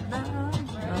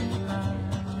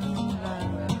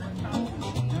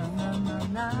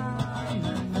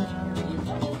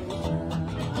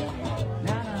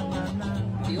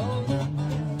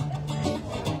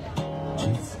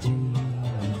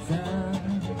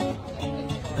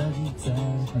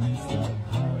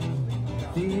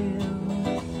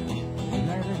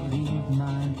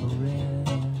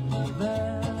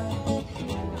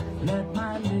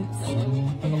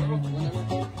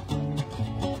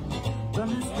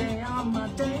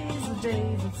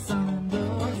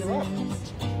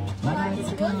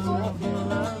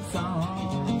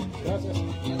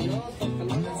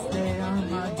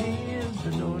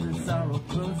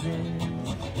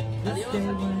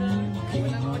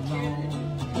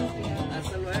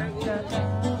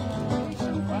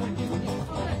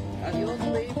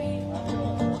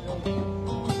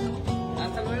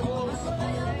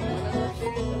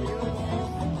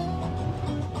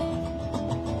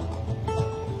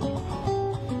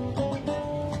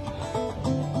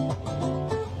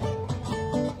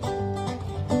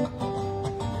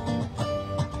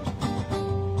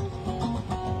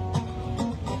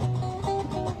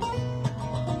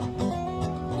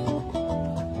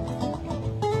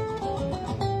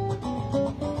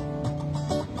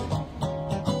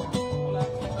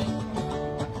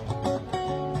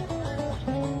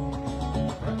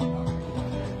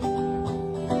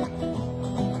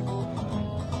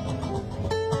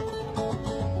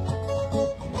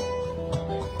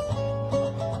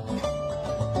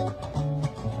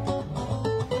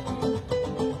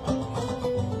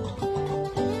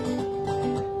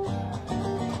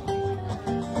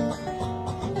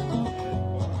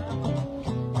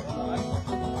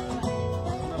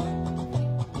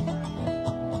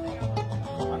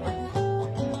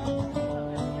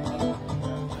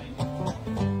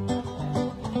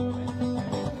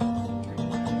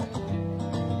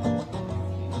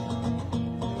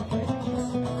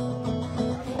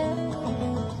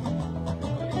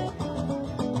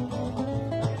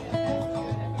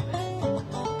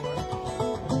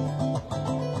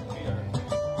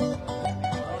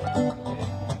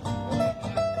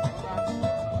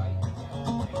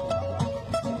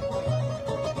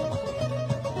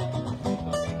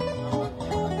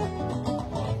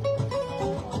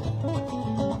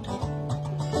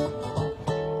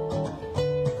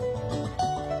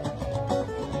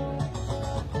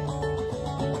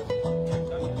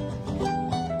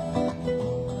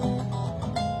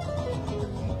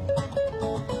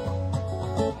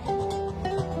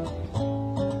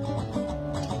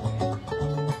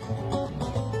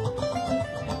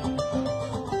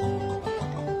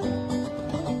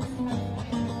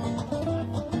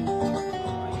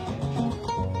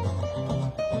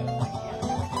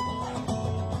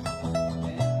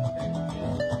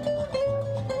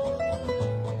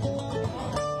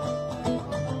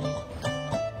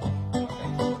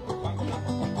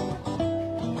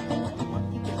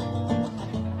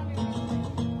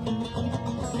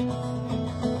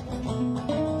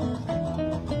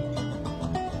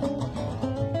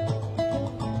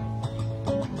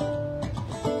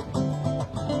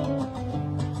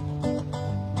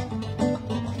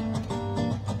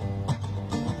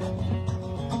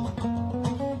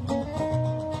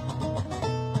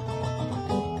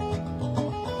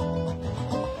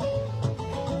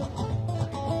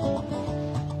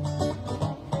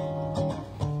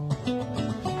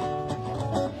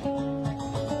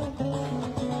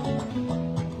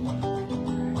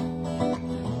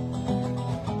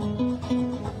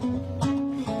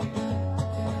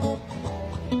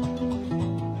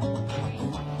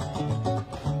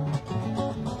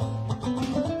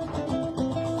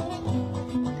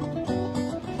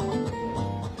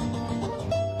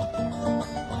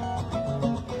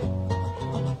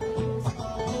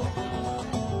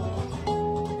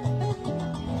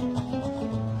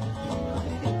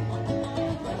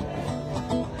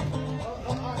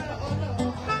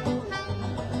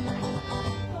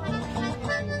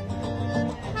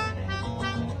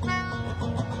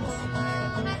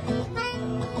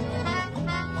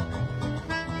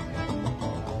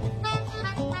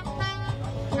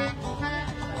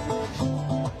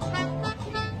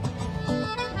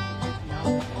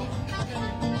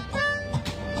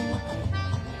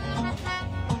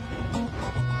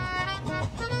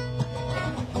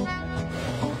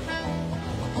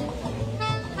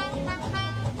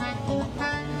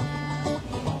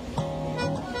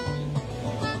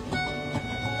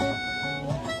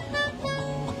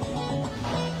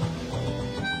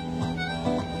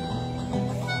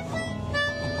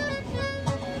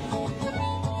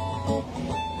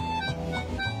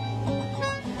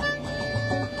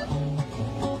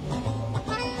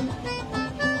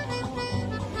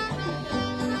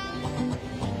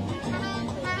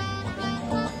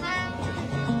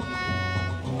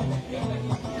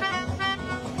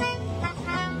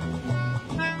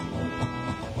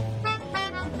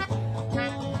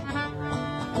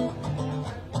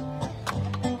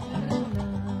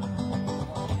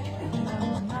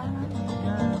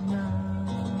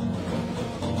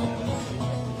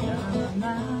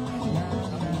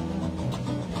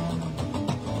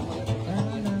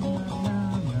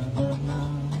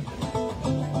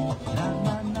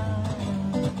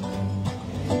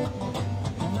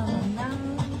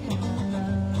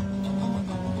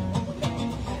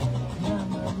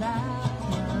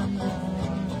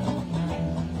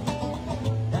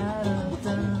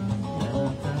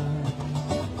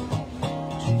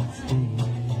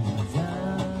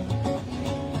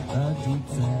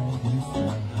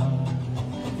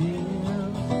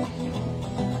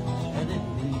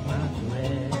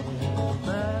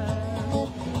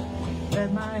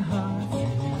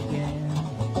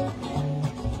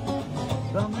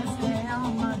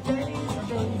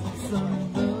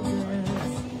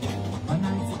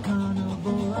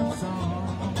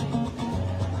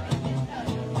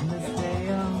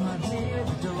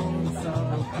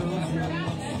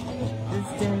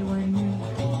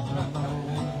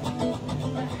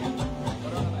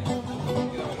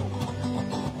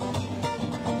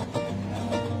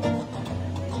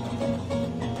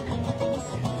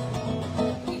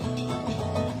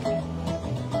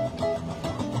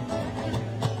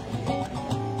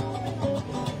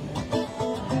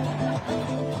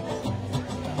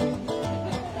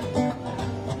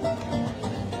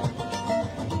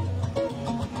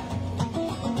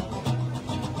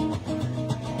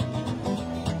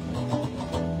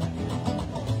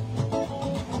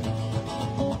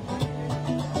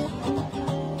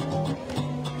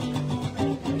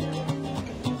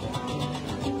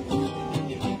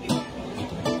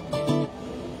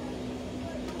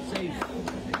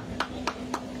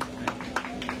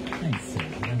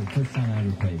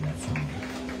play that song.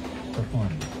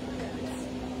 Perform it.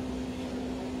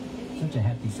 Such a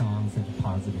happy song, such a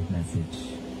positive message.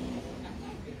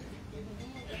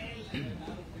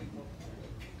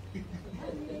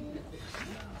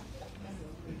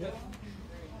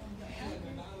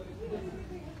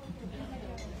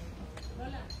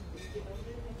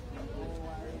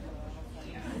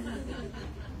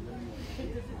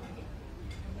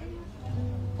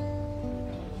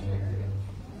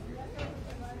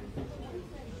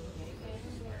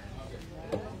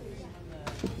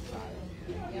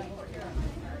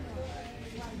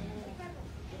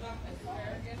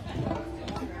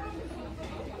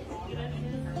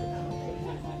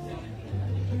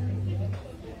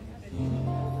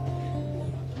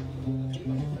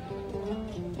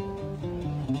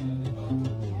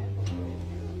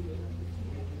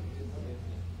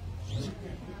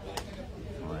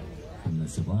 From the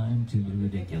sublime to the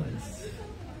ridiculous.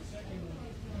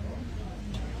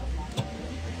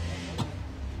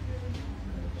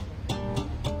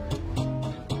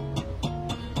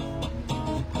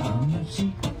 I'm the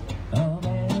sheep of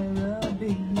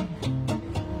Araby.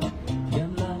 Your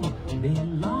love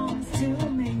belongs to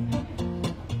me.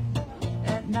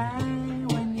 At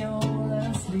night when you're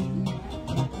asleep,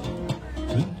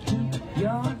 into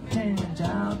your tent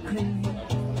I'll creep.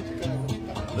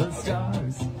 The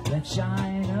stars that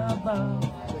shine above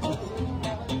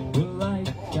will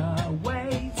light our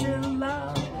way to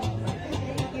love.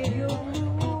 You'll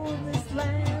rule this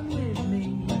land with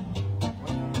me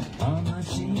on the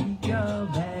Sheik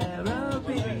of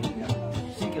Araby.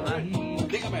 Sheik of Ajijic.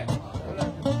 Dígame.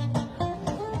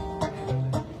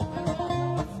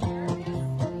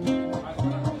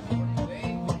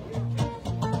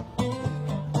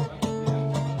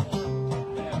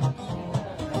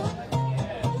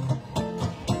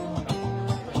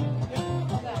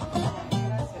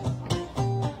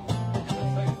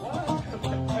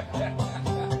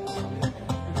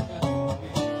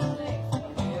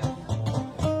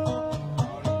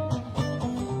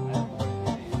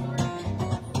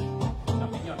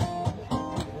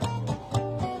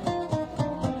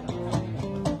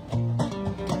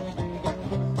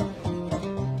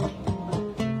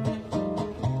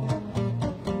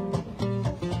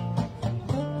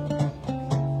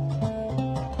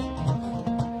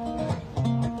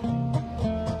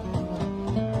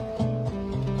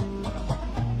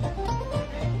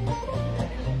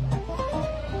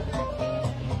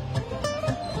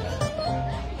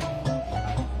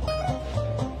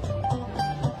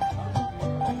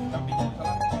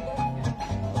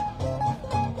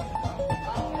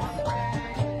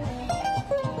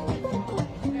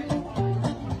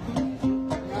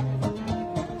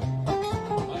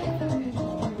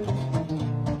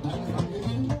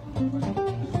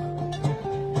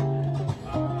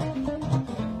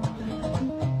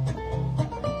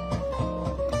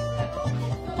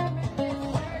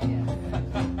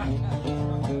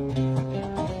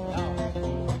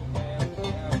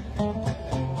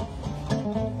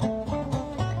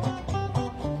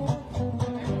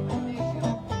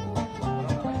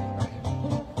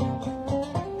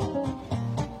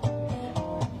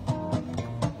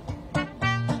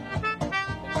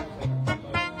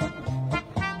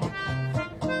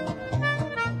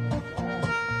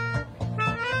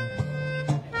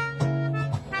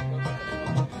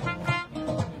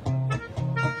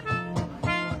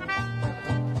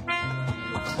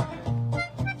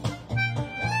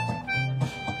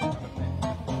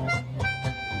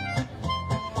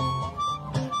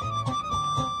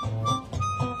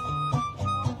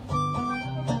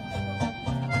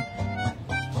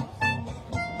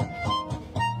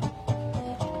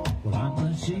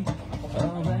 Sheik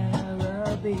of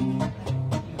Araby.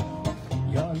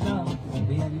 Your love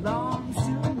belongs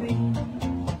to me.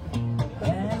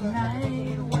 At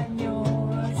night when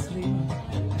you're asleep,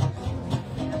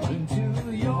 into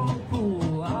your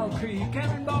pool I'll creep.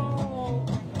 Cannonball,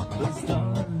 the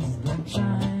stars that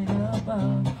shine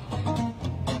above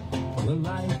will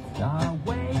light our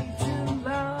way to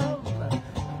love.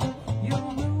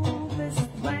 You'll rule this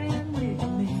land with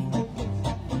me.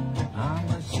 I'm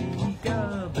a Sheik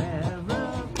of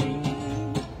Araby.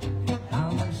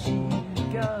 I'm a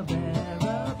Sheik of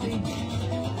Araby.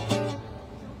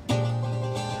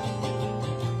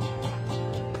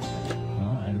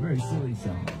 Alright, a very silly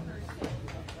song.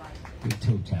 Good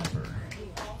toe tapper.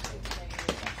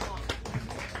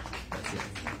 That's it.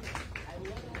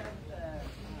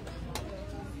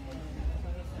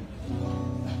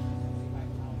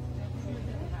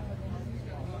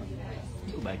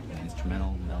 Go back to the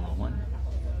instrumental mellow one.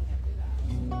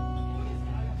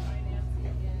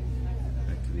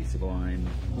 Back to the sublime,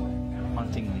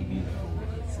 hauntingly beautiful.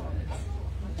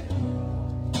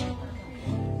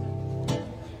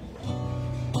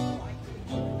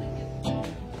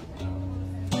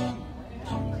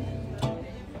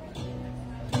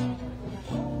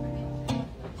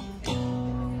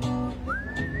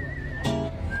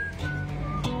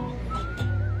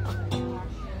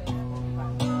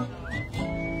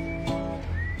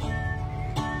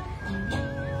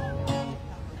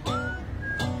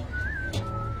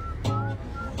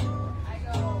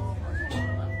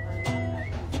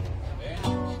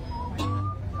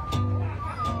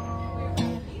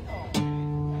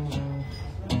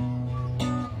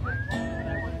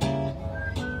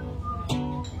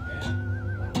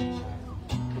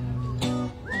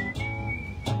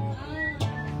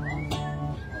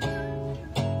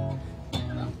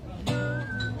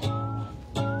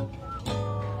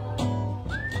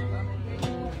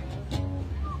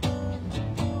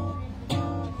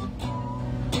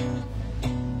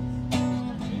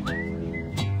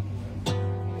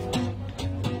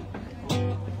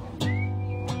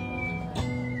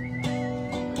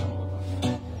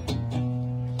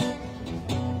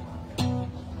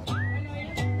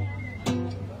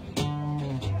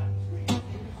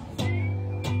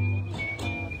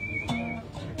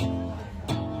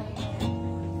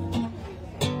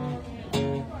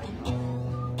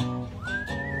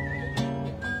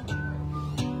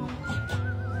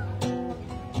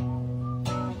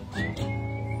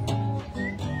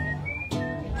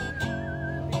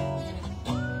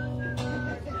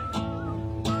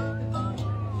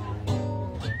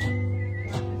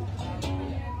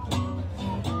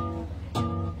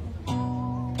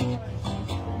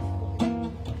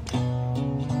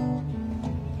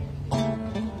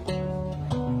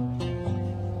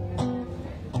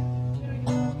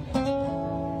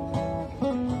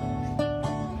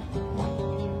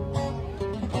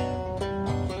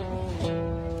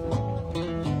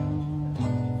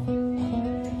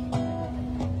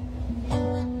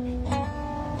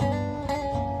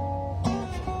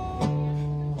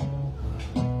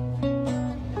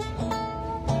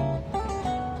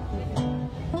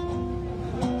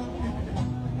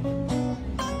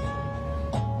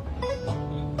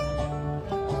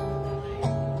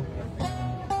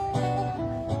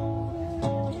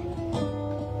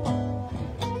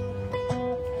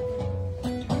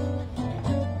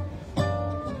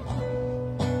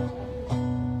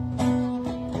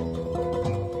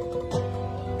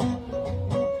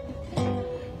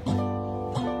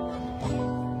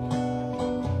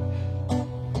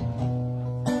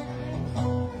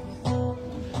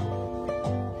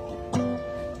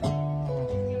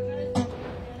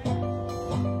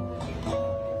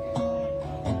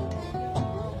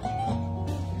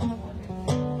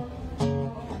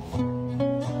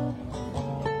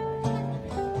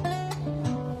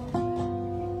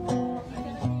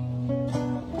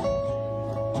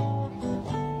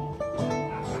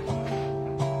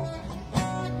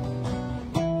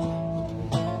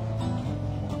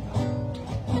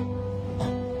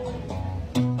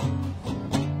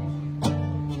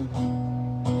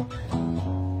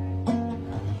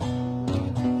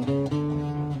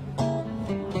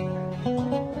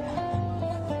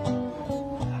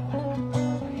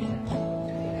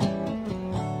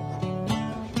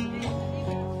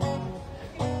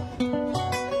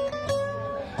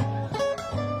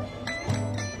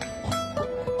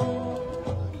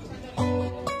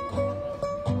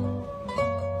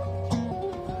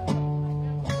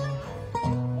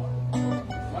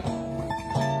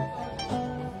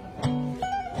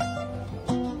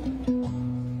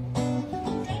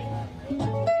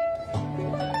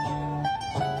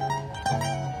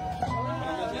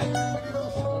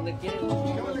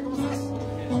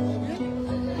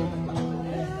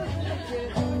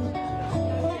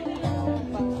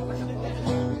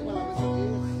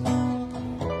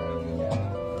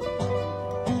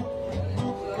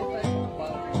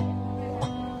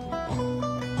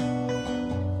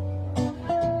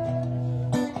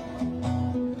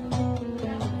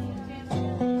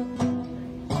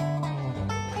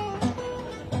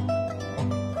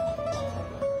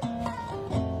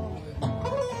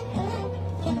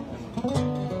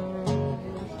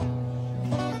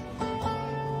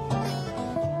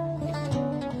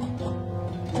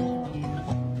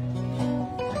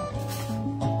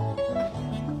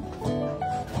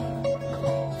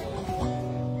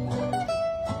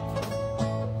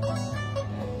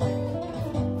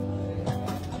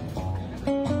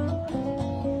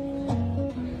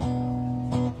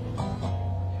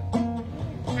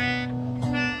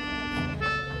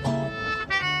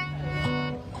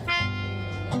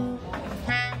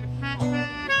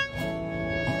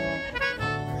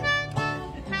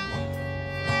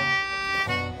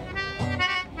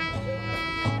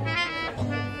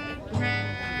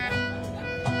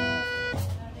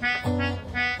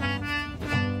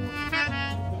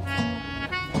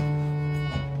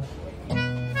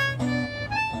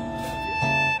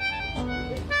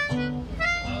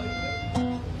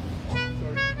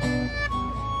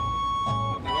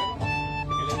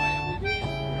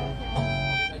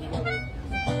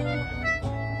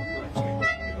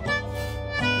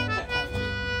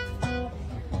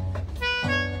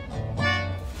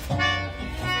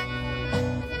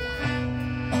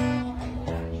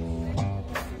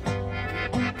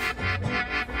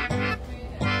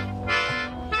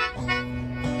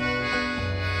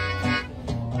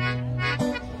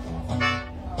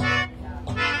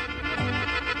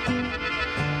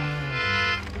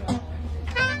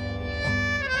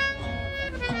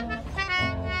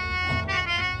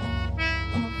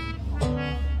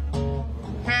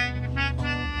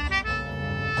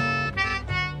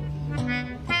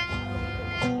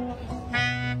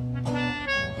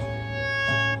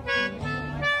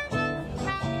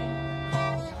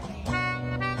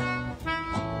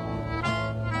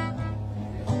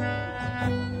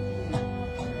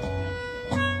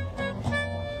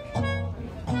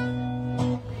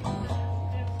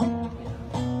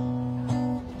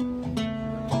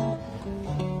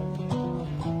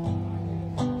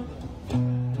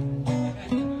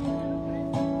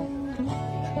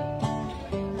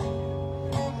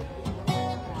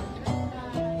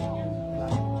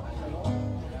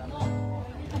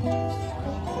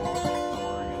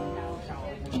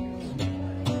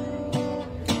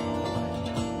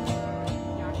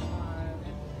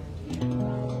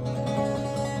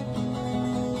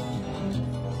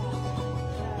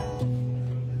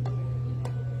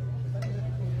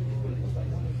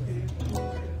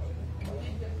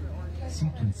 si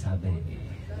tu le savais.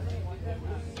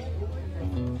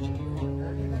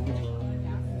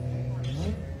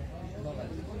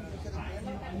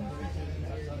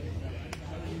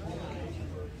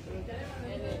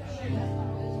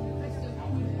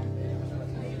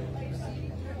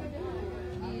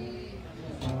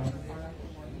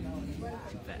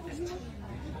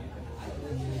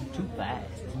 Too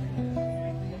fast.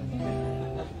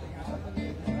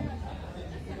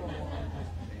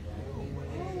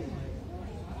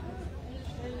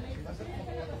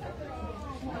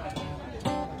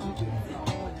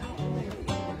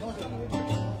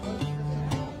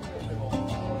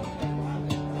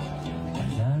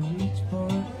 As I reach for a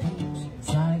peach,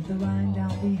 slide the line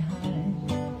down behind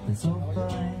the sofa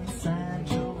and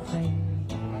Sancho fade.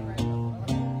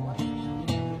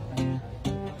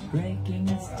 Breaking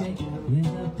a stick with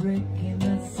a brick in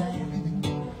the sand,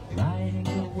 riding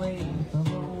the wave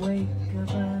of a wake of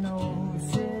an old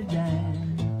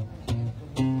sedan.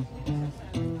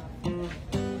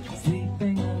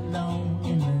 Sleeping alone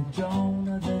in the drone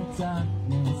of the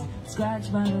darkness,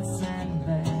 scratched by the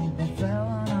sandbag that fell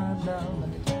on our love.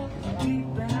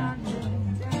 Deep in our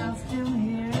dreams, and I'll still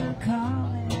hear her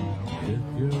calling. If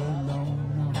you're alone,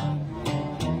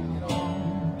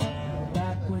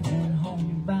 backwards and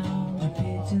homebound, the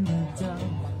pigeon, the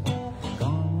dove,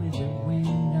 gone with the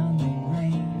wind on the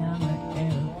rain on the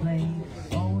airplane,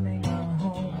 owning a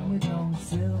home with no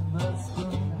silver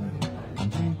spoon. I'm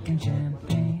drinking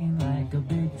champagne like a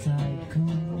big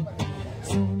tycoon.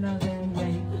 Sooner than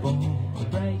late, for a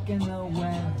break in the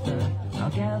weather, I'll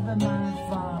gather my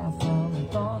far from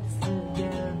thoughts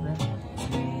together,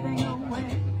 speeding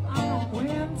away on a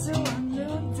whim to a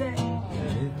new day.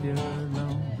 If you're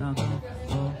alone, I'll go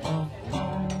home.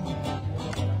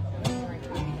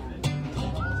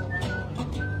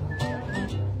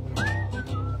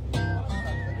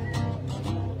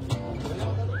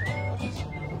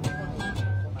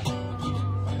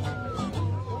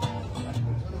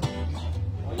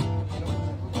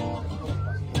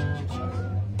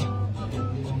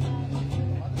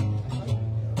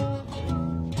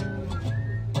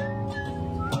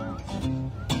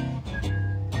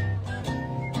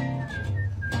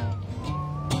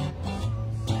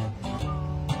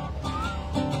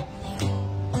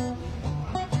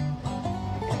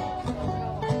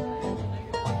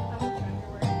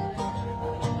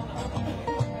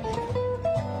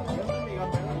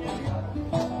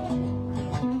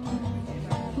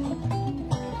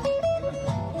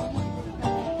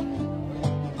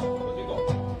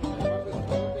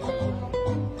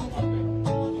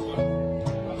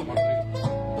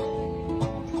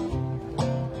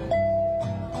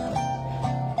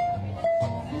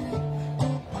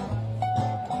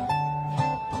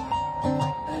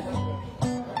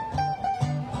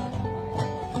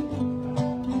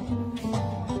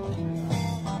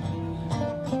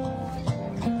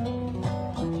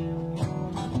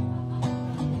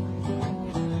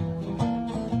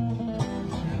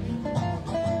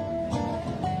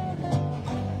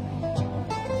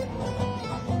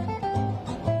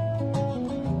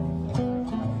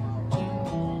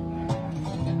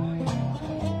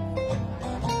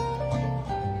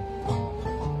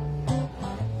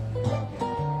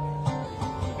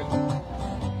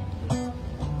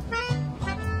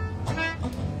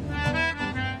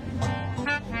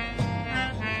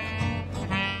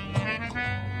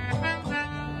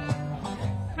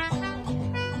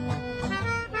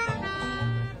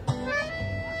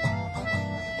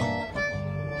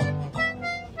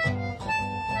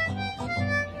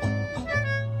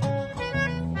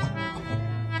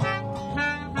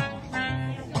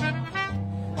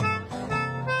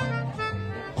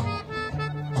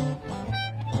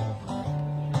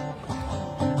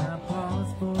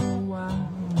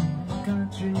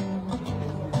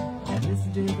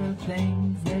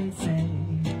 Things they say,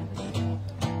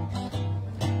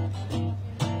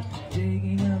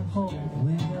 digging a hole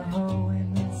with a hoe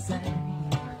in the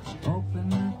sand, open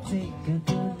the take a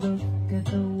good look at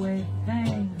the way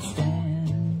things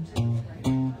stand,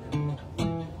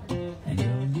 and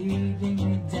you're leading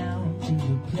me down to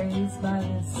the place by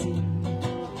the sea.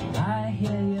 I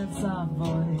hear your soft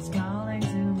voice calling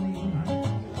to me,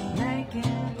 making a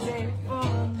date for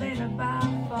later by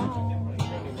phone.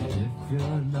 If you're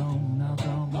alone, I'll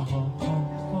come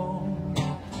home.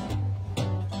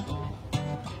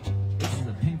 This is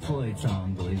a Pink Floyd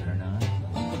song, believe it or not.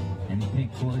 Any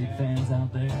Pink Floyd fans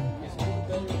out there?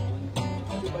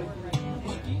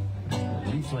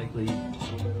 Least likely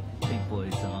Pink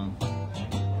Floyd song.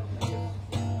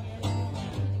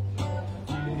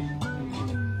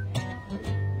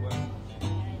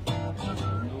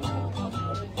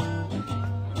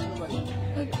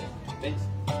 Thanks.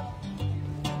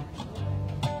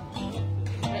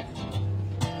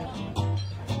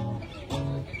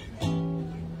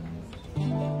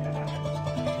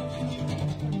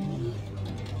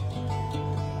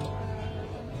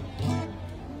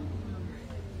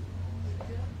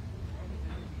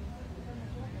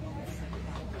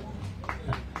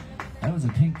 That was a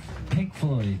Pink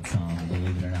Floyd song,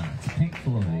 believe it or not. It's Pink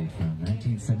Floyd from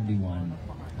 1971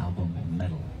 album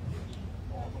Metal.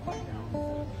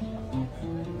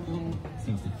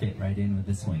 Seems to fit right in with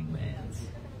the swing bands.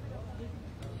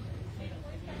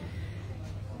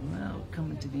 Well,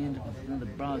 coming to the end of another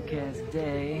broadcast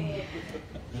day.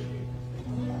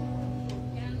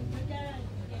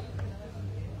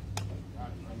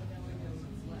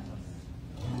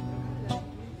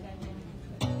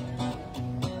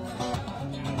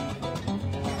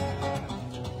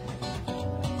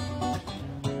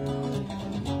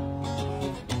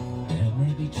 There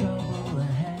may be trouble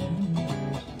ahead,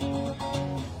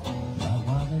 but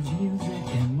while there's music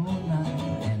and moonlight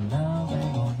and love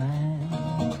and romance,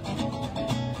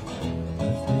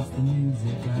 let's face the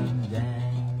music and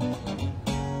dance.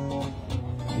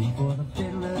 Before the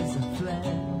fiddlers have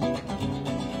fled,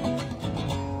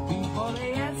 before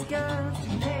they ask us to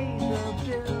pay the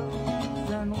bills,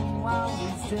 and while we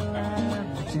still have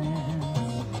the chance,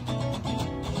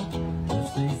 let's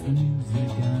face the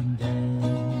music and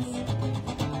dance.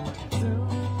 Soon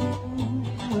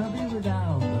we'll be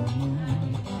without the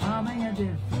moon, humming a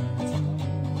different tune.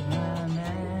 And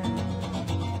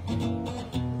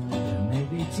there may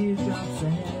be teardrops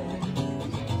ahead,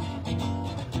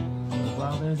 but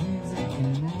while there's music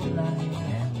and moonlight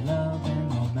and love and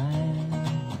romance,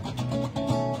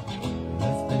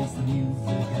 let's face the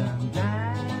music and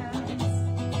dance.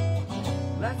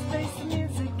 Let's face the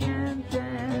music and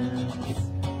dance.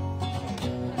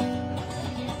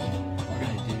 We're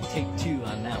gonna do take two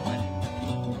on that one.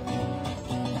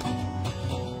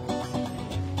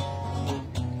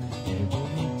 There will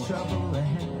be trouble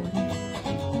ahead,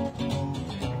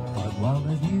 but while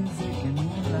there's music and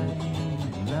moonlight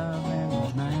and love and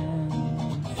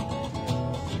romance,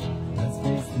 let's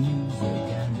face the music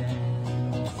and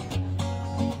dance.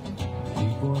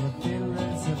 Before the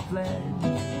fiddlers have fled,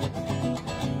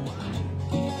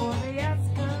 before they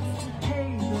ask us to pay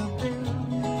the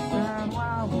bills, and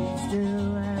while we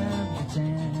still have the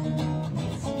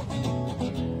chance,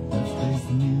 let's face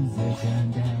the music and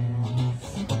dance.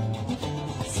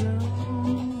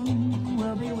 Soon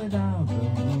we'll be without the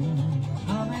moon,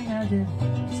 humming a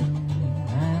different tune.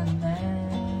 And then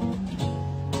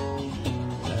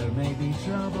there may be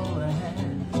trouble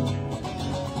ahead,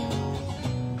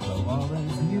 but while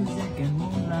there's music and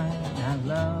moonlight and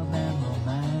love and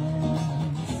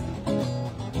romance,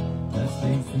 let's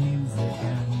face the music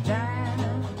and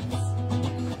dance.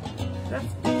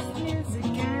 Let's face the music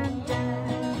and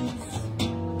dance.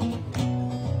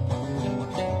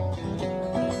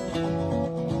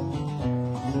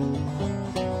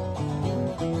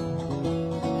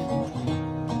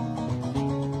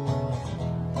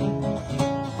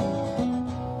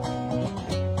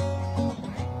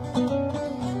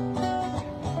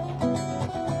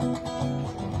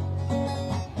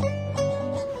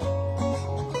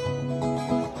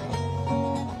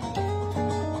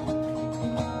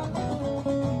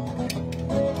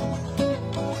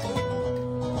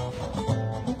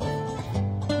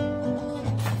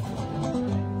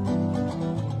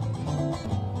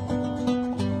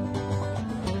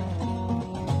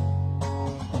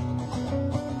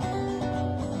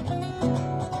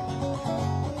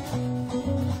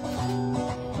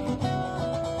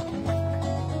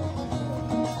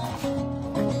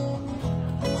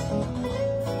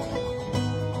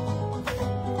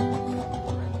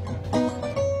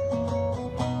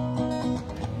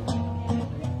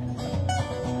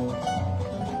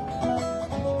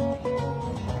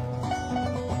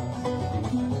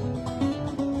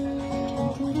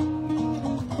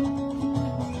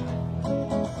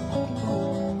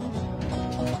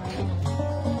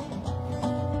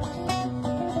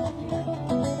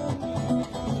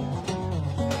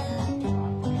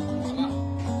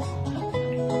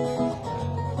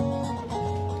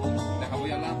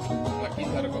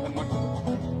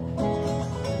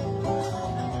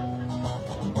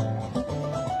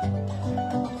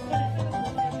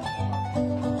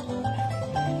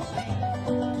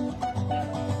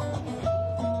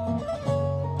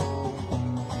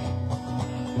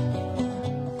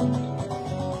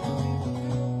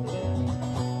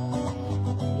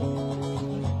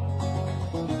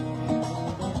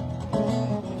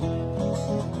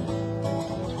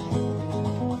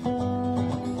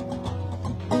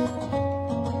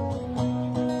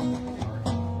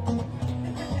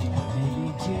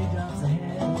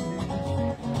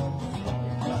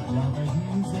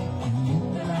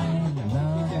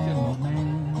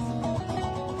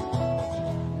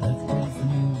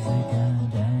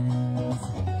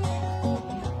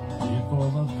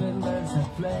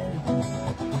 fled.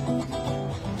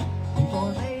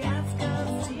 Before they ask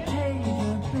us to pay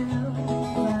the bill,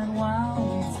 and while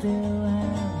we still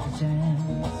have a chance,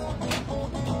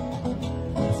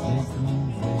 let's face the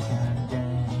music and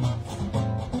dance.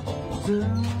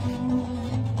 Soon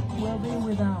we'll be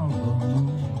without balloon,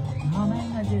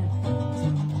 humming a different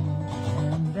tune,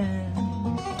 and then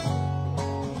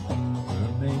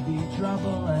there may be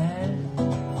trouble ahead.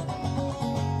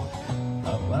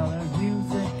 Well, there's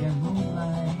music and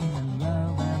moonlight and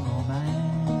love and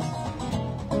romance.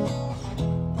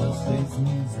 Let's face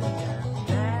music and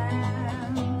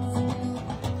dance.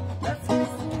 Let's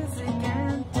face music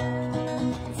and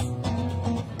dance.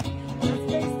 Let's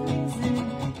face music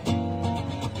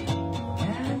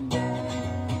and dance.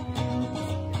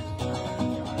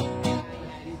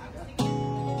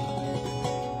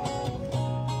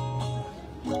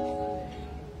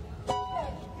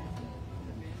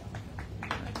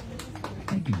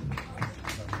 Thank you.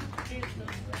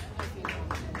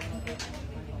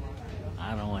 I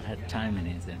don't know what time it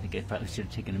is. I think I probably should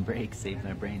have taken a break, saved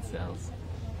my brain cells.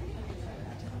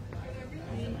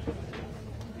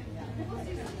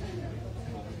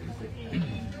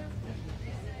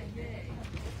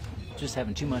 Just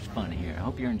having too much fun here. I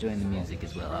hope you're enjoying the music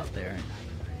as well out there,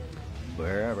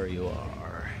 wherever you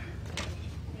are.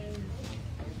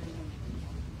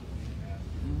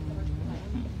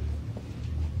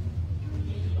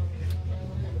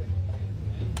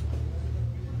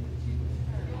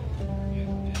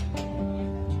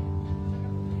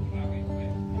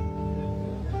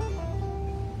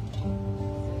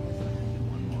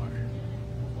 One more.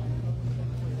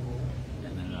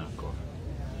 And then an encore.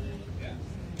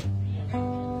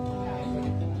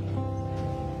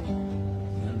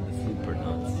 None of the super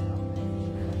notes.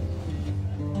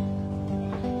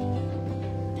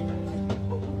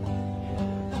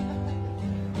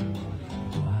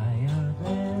 Why are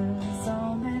there so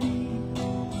many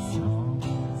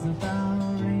songs about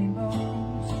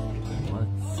rainbows?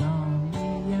 What's on the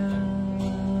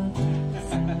other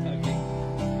side?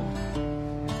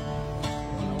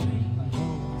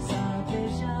 Rainbows are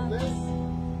visions,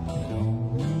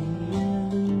 only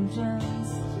illusions.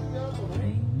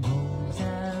 Rainbows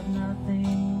have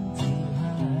nothing to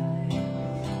hide.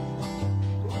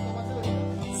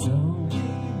 So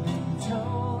we've been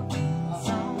told,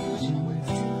 some choose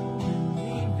to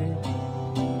believe it.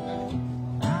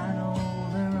 I know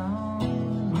they're wrong,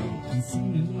 we can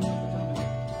see.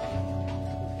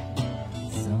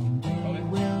 Someday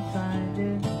we'll find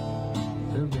it,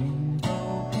 the rainbow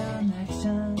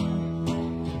connection.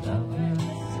 Lovers,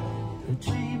 the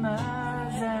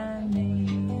dreamers and me.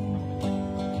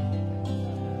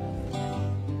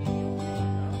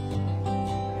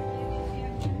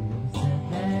 Said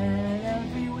that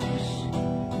every wish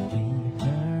we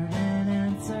heard and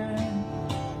answered,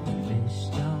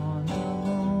 wished on a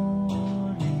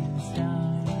morning star.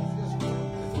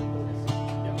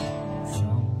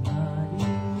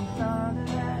 Somebody thought of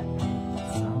that,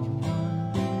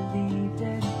 someone believed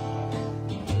it,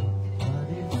 but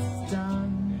it's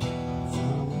done so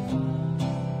far.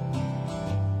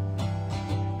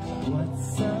 What's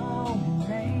so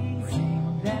amazing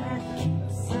that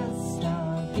keeps us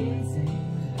stargazing?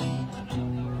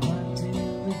 What do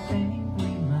we think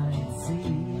we might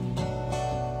see?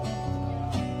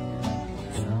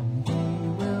 Someday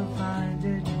we'll find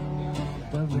it,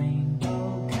 the rainbow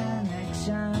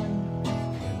connection.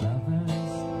 The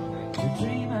lovers, the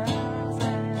dreamers,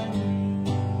 and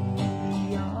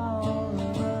we. All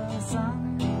of a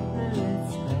sudden,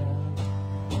 it's there.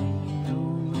 We know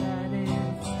that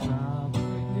it's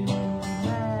probably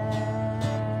magic.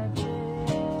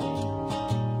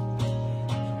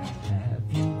 Have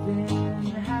you been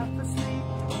half asleep?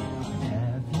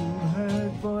 Have you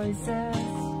heard voices?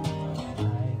 I've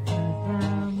heard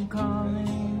them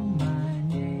calling my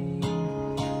name.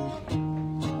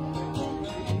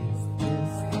 Is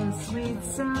this the sweet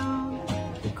sound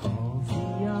that calls the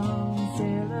young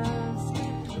sailors?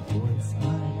 The voice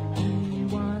might be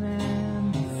one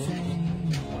and the same.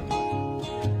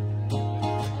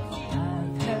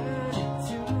 I've heard it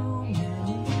too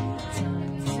many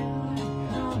times to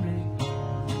ignore it.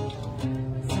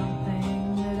 Something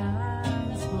that I'm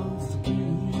supposed to be.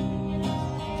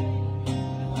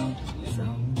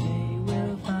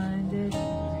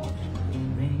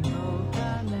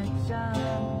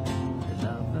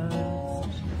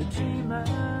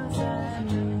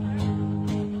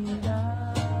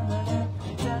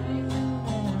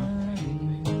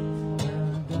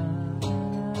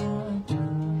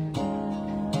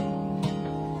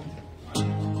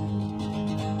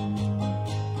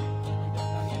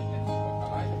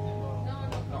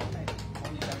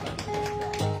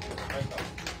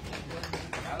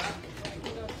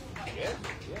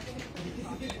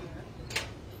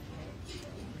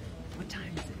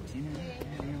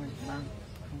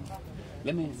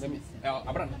 Let me.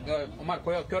 Abraham, Omar,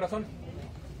 ¿qué horas son?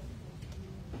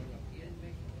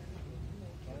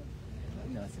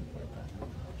 No, it's important.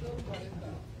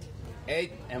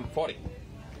 8:40.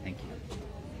 Thank you.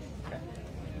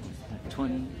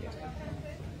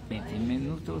 20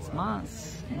 minutos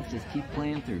más. Let's just keep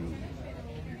playing through.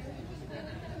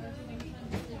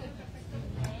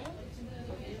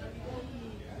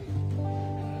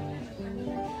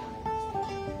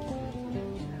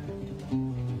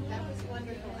 That was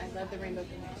wonderful. I love the rainbow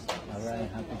connection. All right,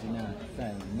 how could you not?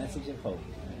 Sorry, message of hope.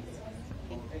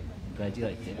 I'm glad you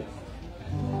liked it.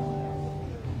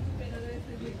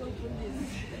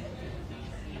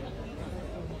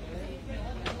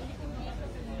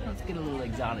 Let's get a little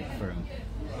exotic for him.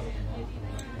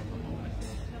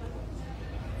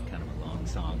 Kind of a long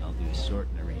song. I'll do a short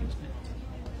arrangement.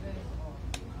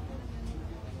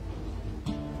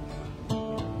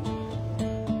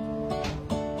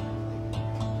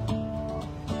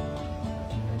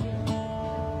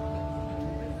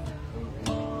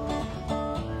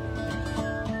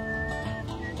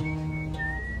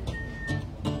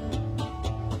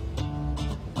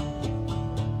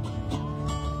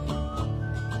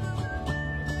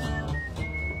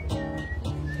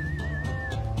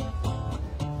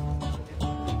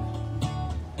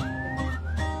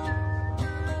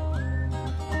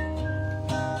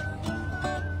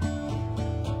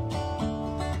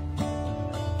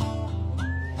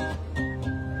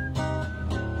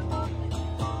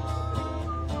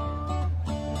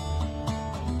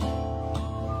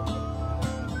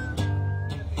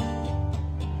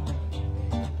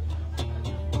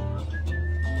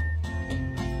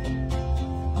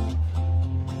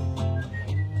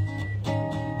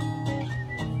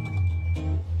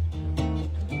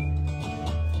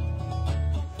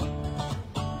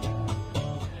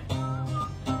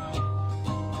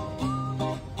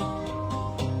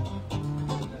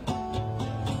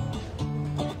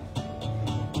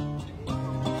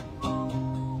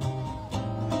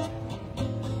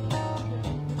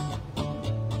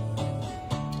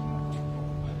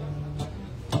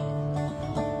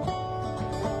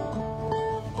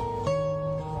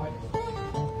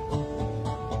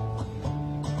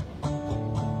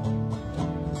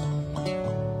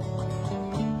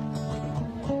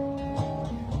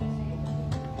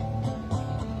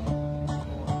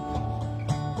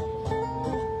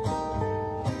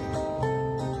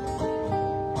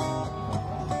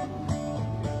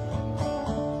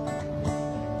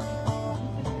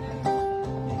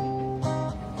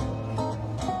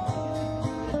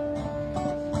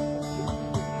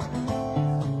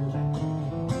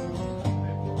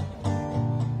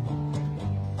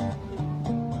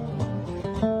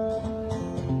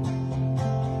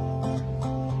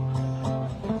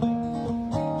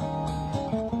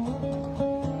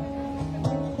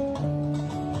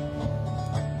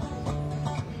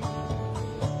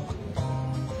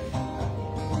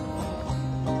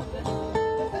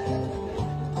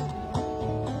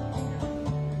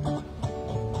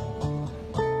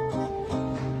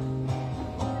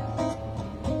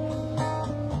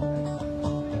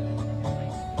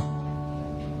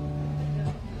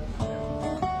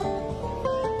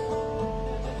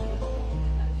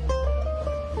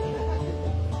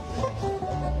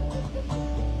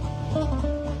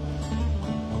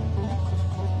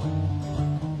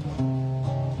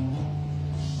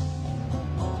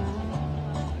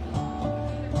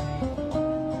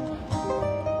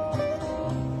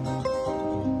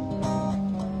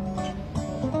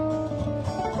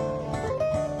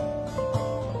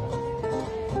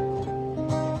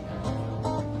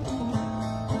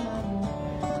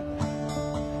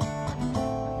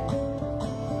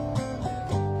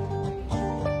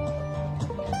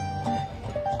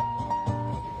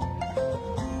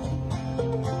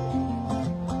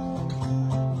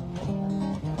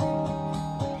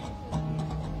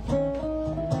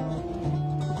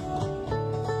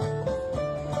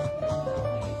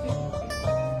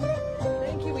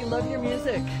 love your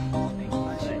music. Thank you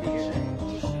much. Glad to hear that.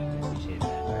 Appreciate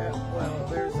that. Well,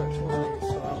 there's a 20,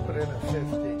 so I'll put in a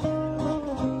 50.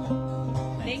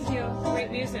 Thank you.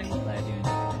 Great music. Glad you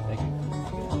enjoyed it. Thank you.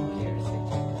 Cheers.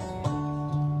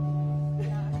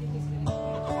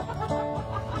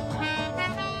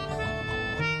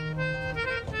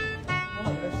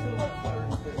 Oh, there's still like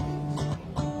 30 things.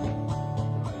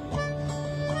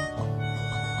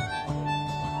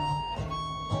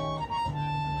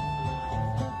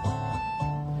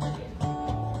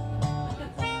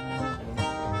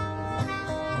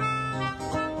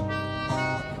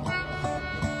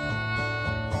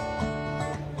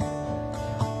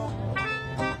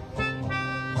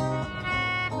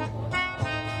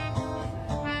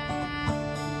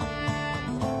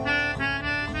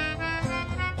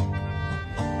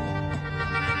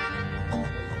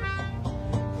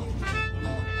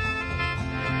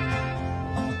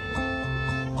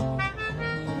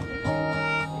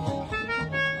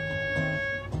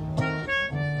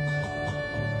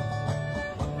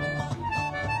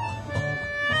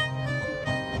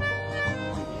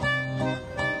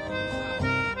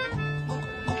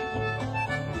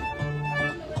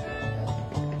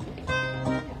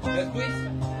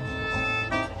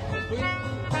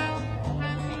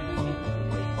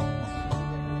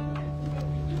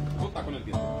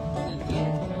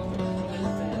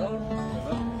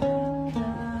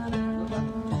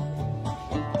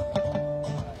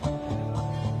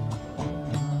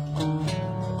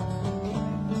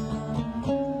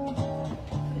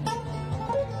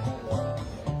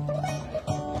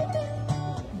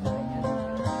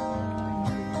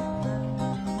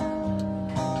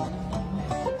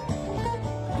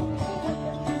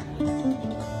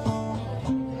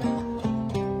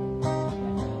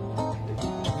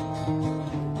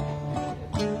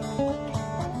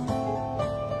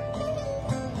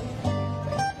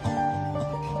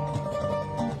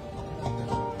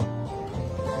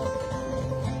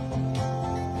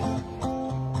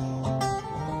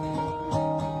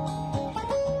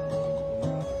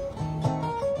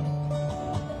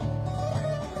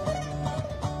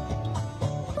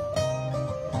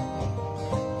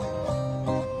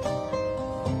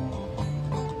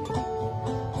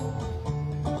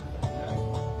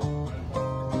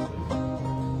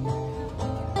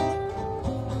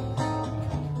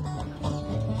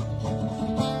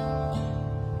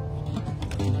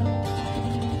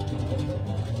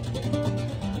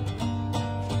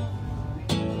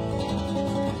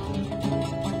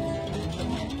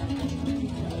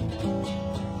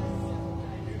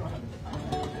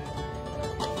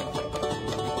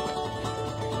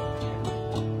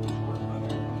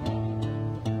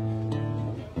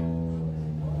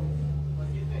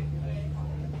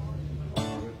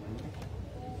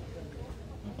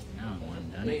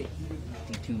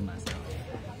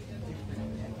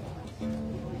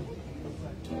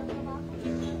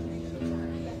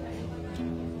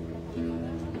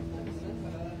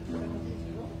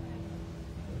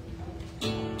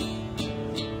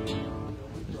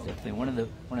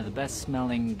 one of the best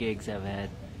smelling gigs I've had.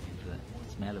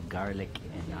 The smell of garlic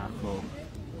and ajo.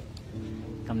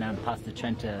 Come down to Pasta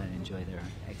Trenta and enjoy their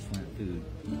excellent food,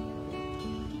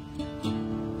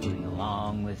 including a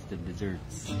long list of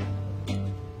desserts. Well,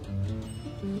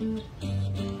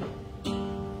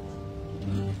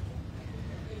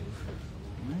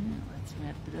 let's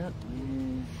wrap it up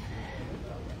with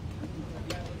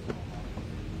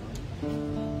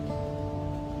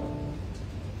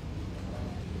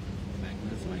back to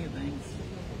the swing of things.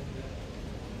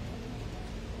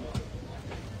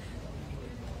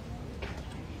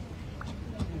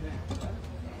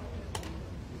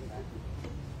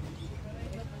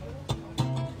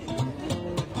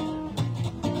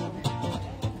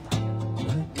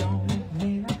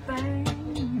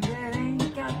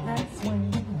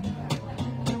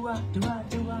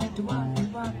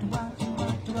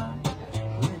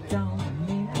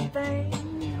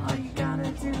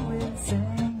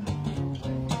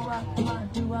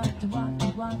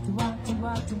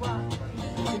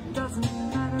 It doesn't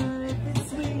matter if it's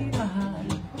sweet or hot.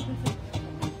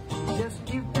 Just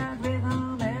give that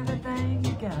rhythm everything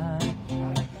you got.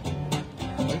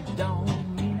 It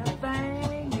don't mean a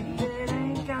thing if it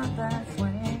ain't got that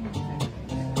swing.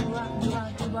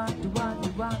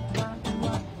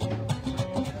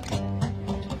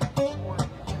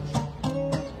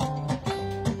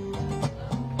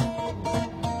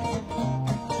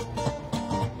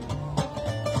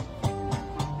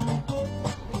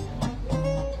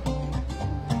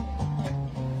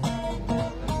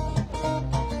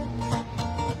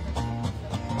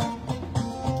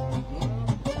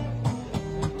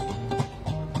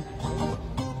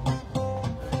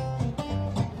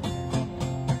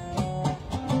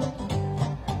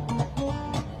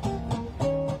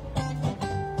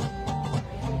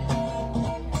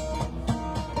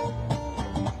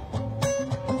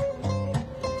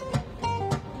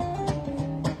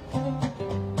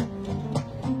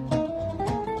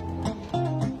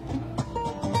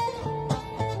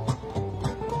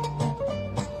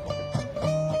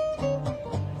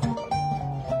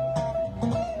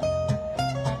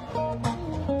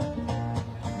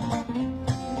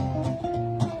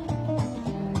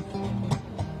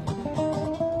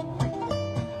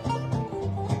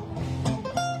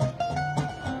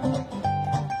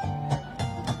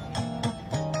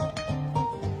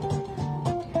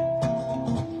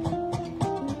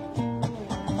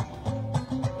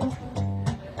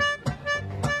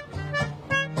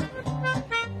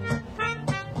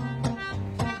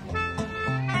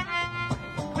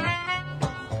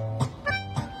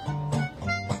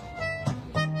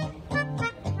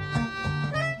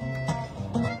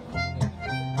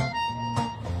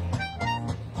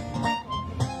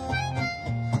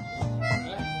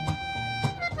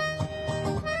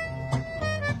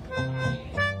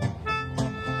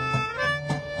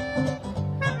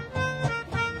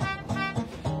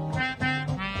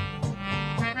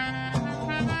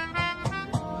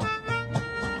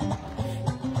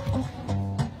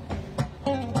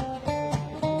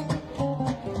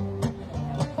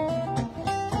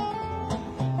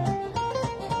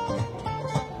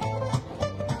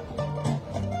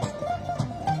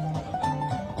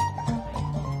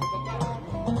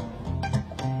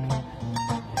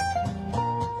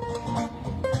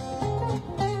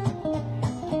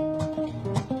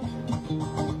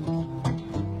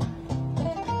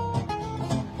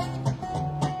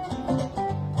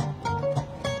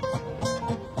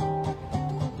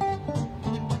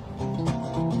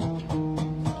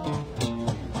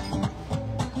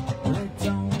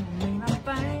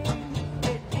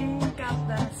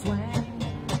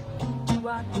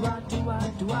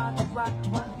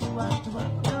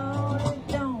 No, it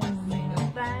don't mean a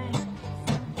thing.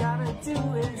 Gotta do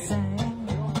it sing.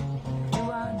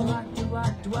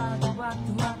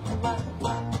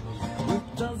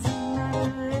 It doesn't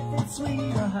matter if it's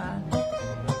sweet or hot.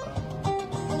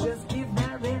 Just give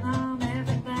that rhythm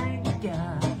everything you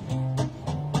got.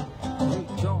 It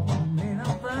don't mean a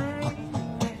thing.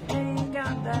 It ain't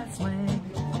got that swing.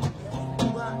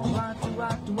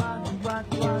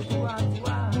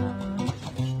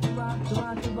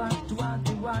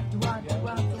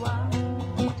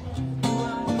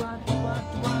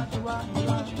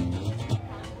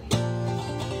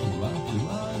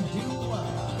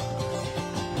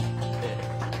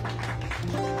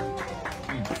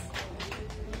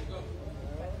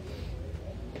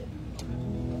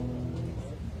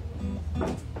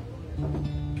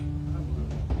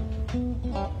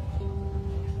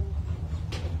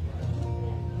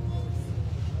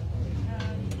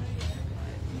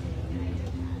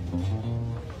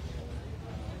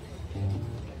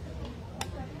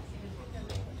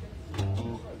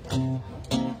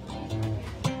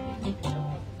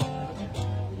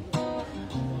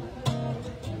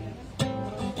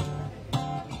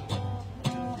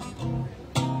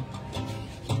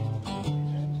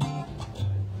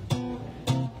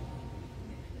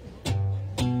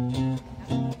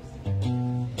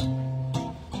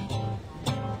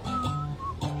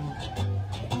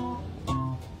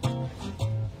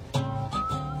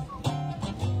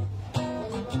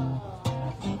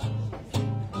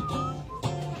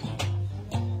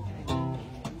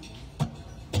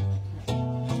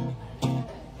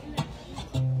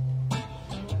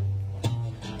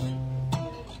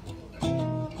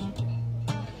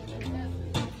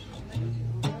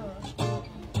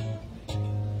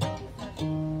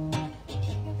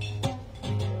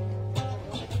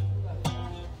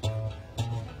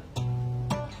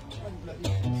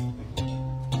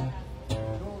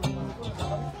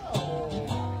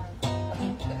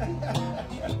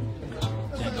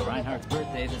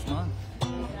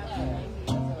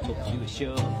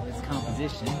 show his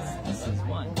compositions. This is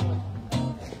one.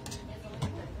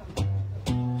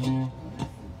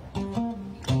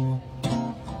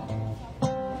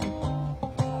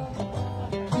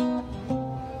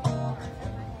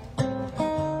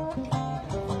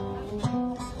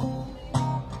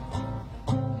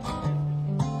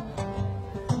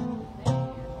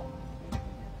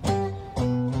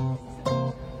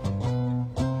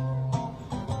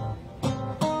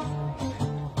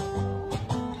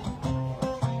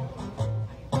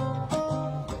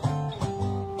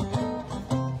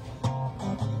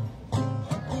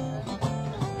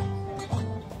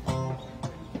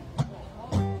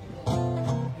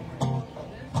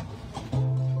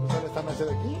 Esta mesa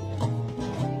de aquí.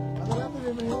 Adelante,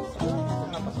 bienvenidos.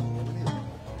 Adelante, la paso. Bienvenidos.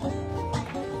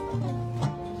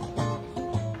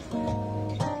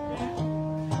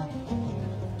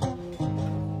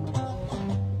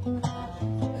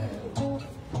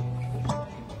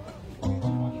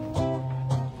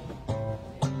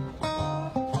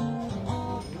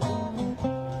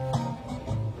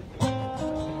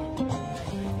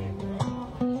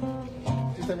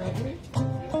 ¿Sí está bien aquí?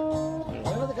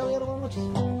 Adelante, caballero, buenas noches.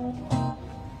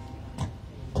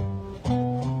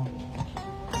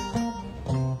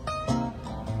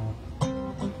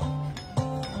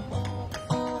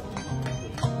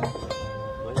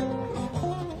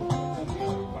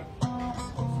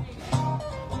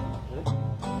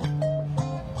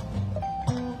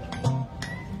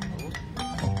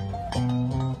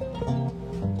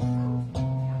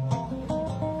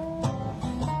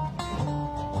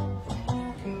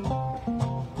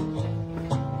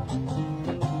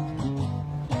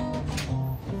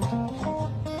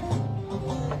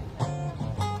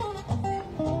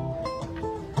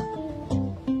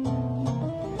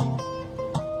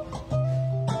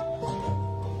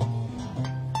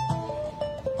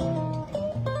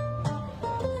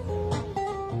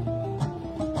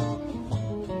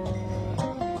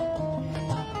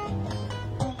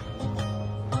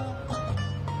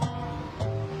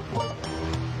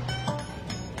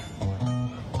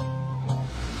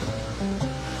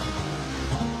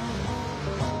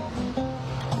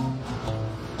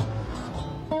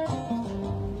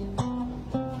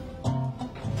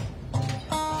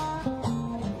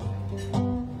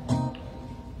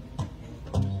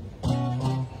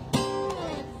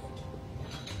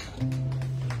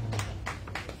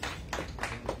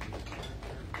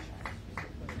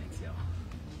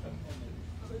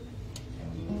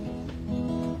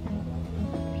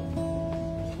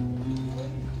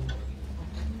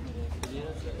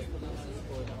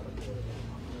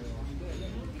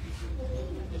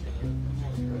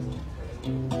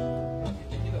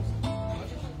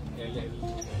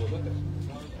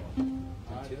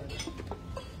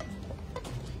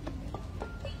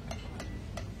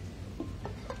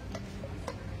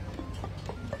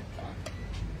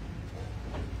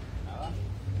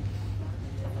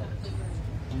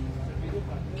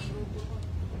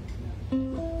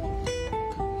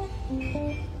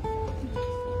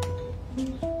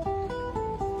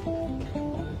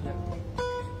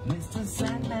 Mr.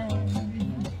 Sandman,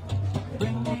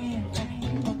 bring me a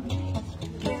train.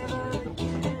 Give her a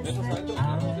kiss that I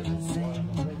sing.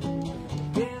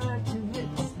 Give her 2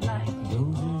 lips like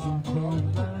roses and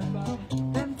clover.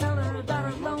 Then tell her about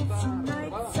her lonesome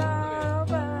nights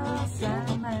over.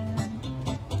 Sandman,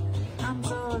 I'm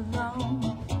so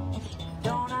alone.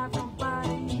 Don't have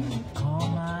nobody to call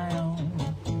my own.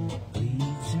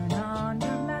 Please turn on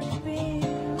your magic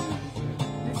beam.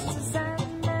 Mr.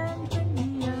 Sandman, bring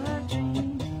me a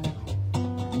dream.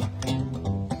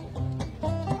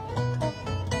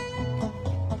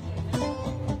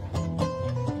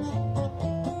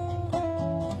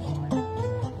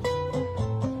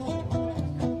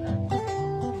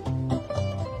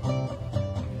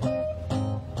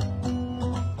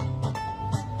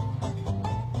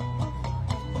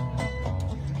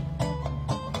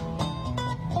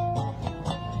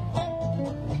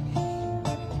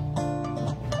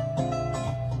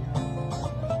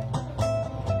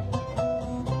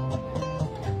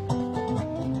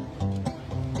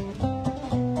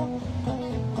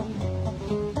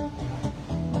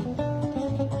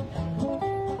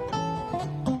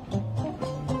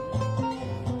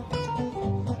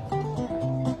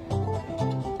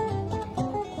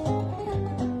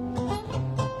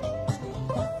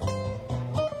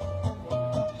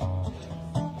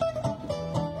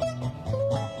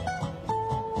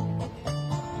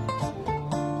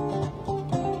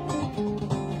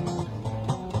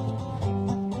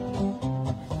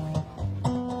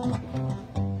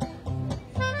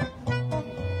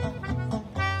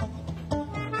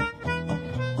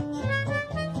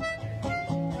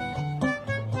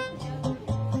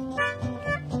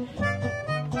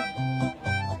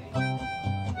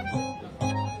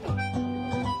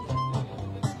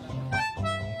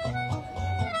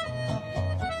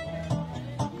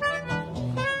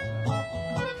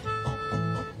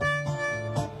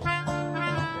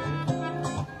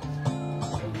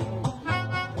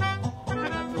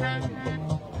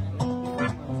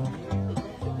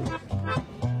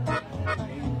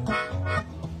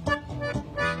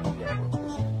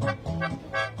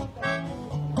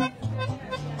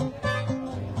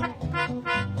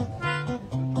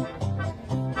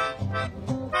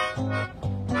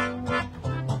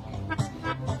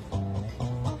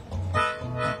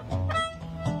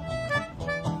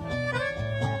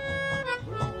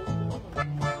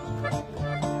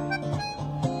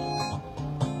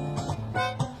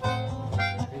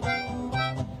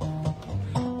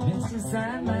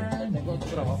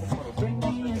 trabajo para Bring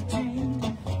me a dream,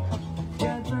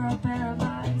 good for a pair of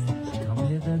eyes. Come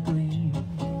with a gleam,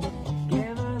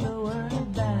 give her the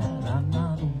word that I'm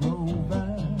not a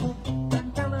rover.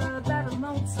 Then tell her that her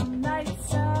lonesome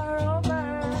nights are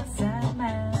over. Sad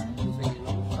man,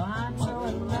 oh, I'm so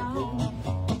alone.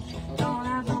 Don't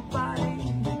have nobody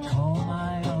to call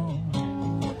my own.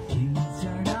 Please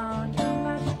turn on your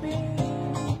magic beam,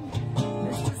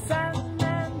 Mr.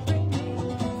 Sandman, bring me,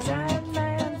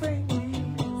 Sandman, bring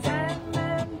me,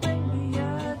 Sandman, bring me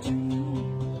a dream.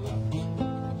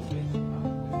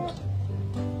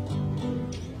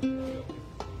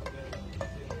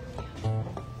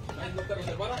 ¿No te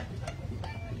reservaron?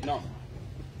 No.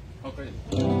 Ok.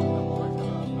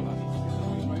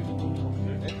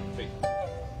 Sí.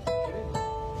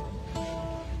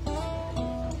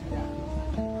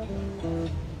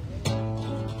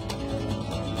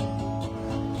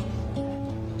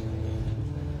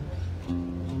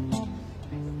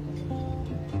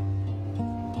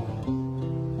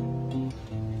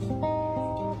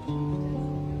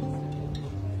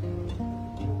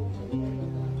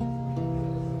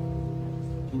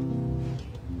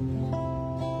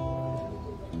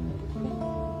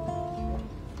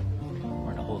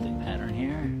 We're in a holding pattern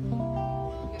here.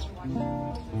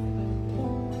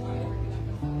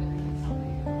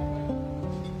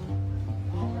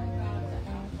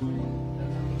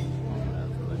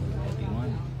 Maybe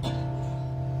one.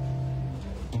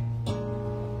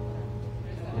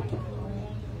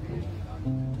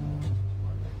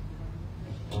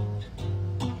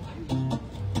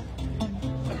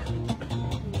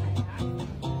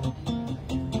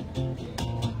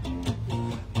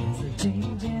 There's a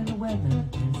change in the weather,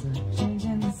 there's a change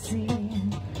in the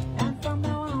scene, and from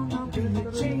now on there'll be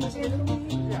a change in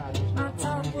me. My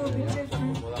talk will be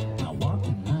different, I walk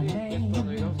in my lane.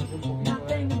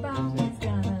 Nothing about me's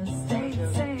gonna stay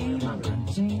the same. I'm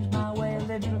gonna change my way of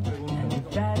living, and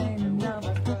if that ain't enough,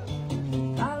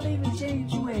 I'll even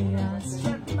change the way I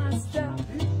strut my stuff.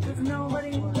 'Cause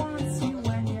nobody wants you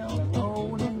when you're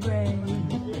old and gray.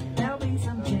 There'll be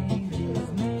some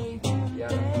changes made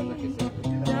today.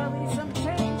 There'll be some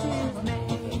changes made.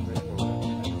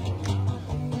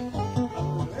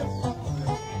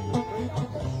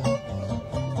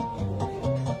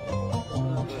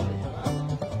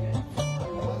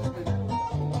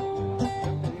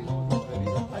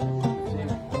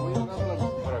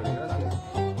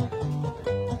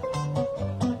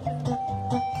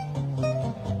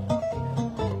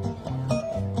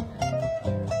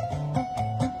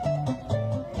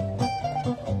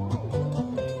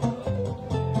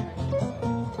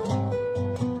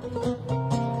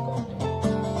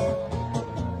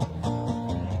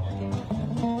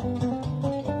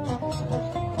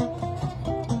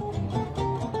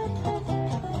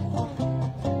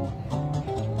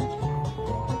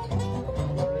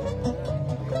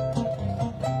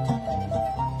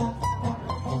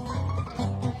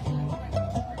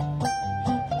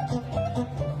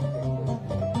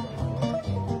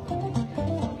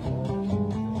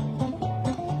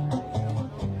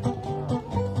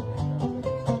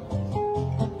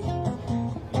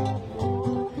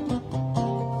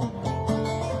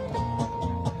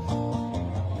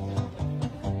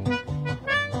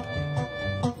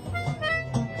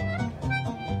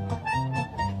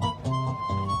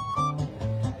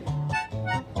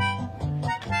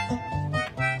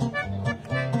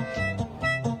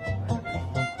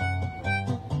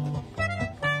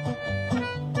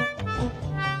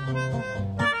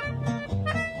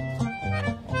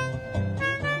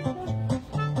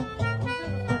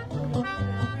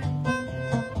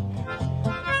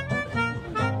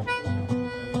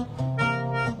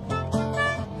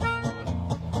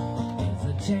 There's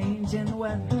a change in the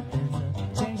weather, there's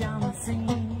a change on the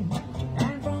scene,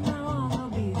 and from now on there'll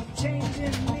be a change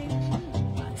in me.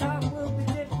 My talk will be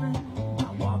different,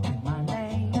 I walk in my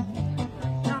lane.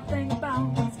 Nothing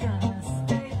about me's gonna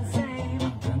stay the same.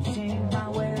 I'm gonna change my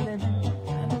way of living,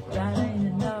 and if that ain't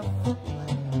enough,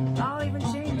 I'll even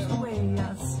change the way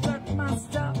I strut my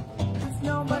stuff. 'Cause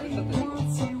nobody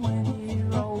wants you when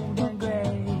you're old and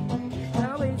gray.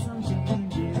 There'll be some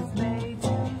changes made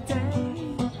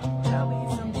today. There'll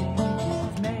be some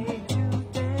changes made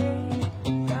today.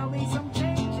 There'll be some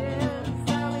changes.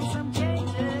 There'll be some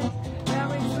changes.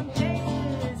 There'll be some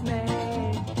changes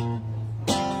made.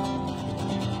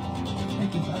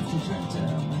 Thank you, Pasta Trenta.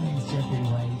 My name's Jeffree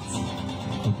White.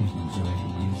 Hope you enjoy the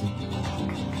music.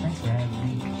 Thanks for having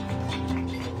me.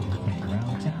 We're playing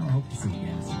around town. Hope to see you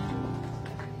guys.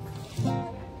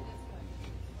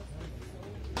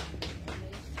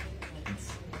 Thanks.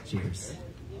 Cheers.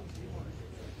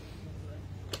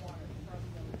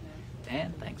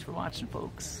 And thanks for watching,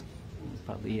 folks. I'll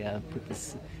probably put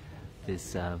this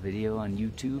video on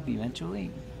YouTube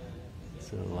eventually.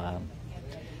 So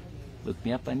look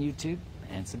me up on YouTube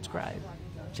and subscribe.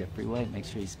 Jeffree White. Make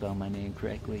sure you spell my name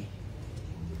correctly.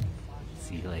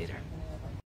 See you later.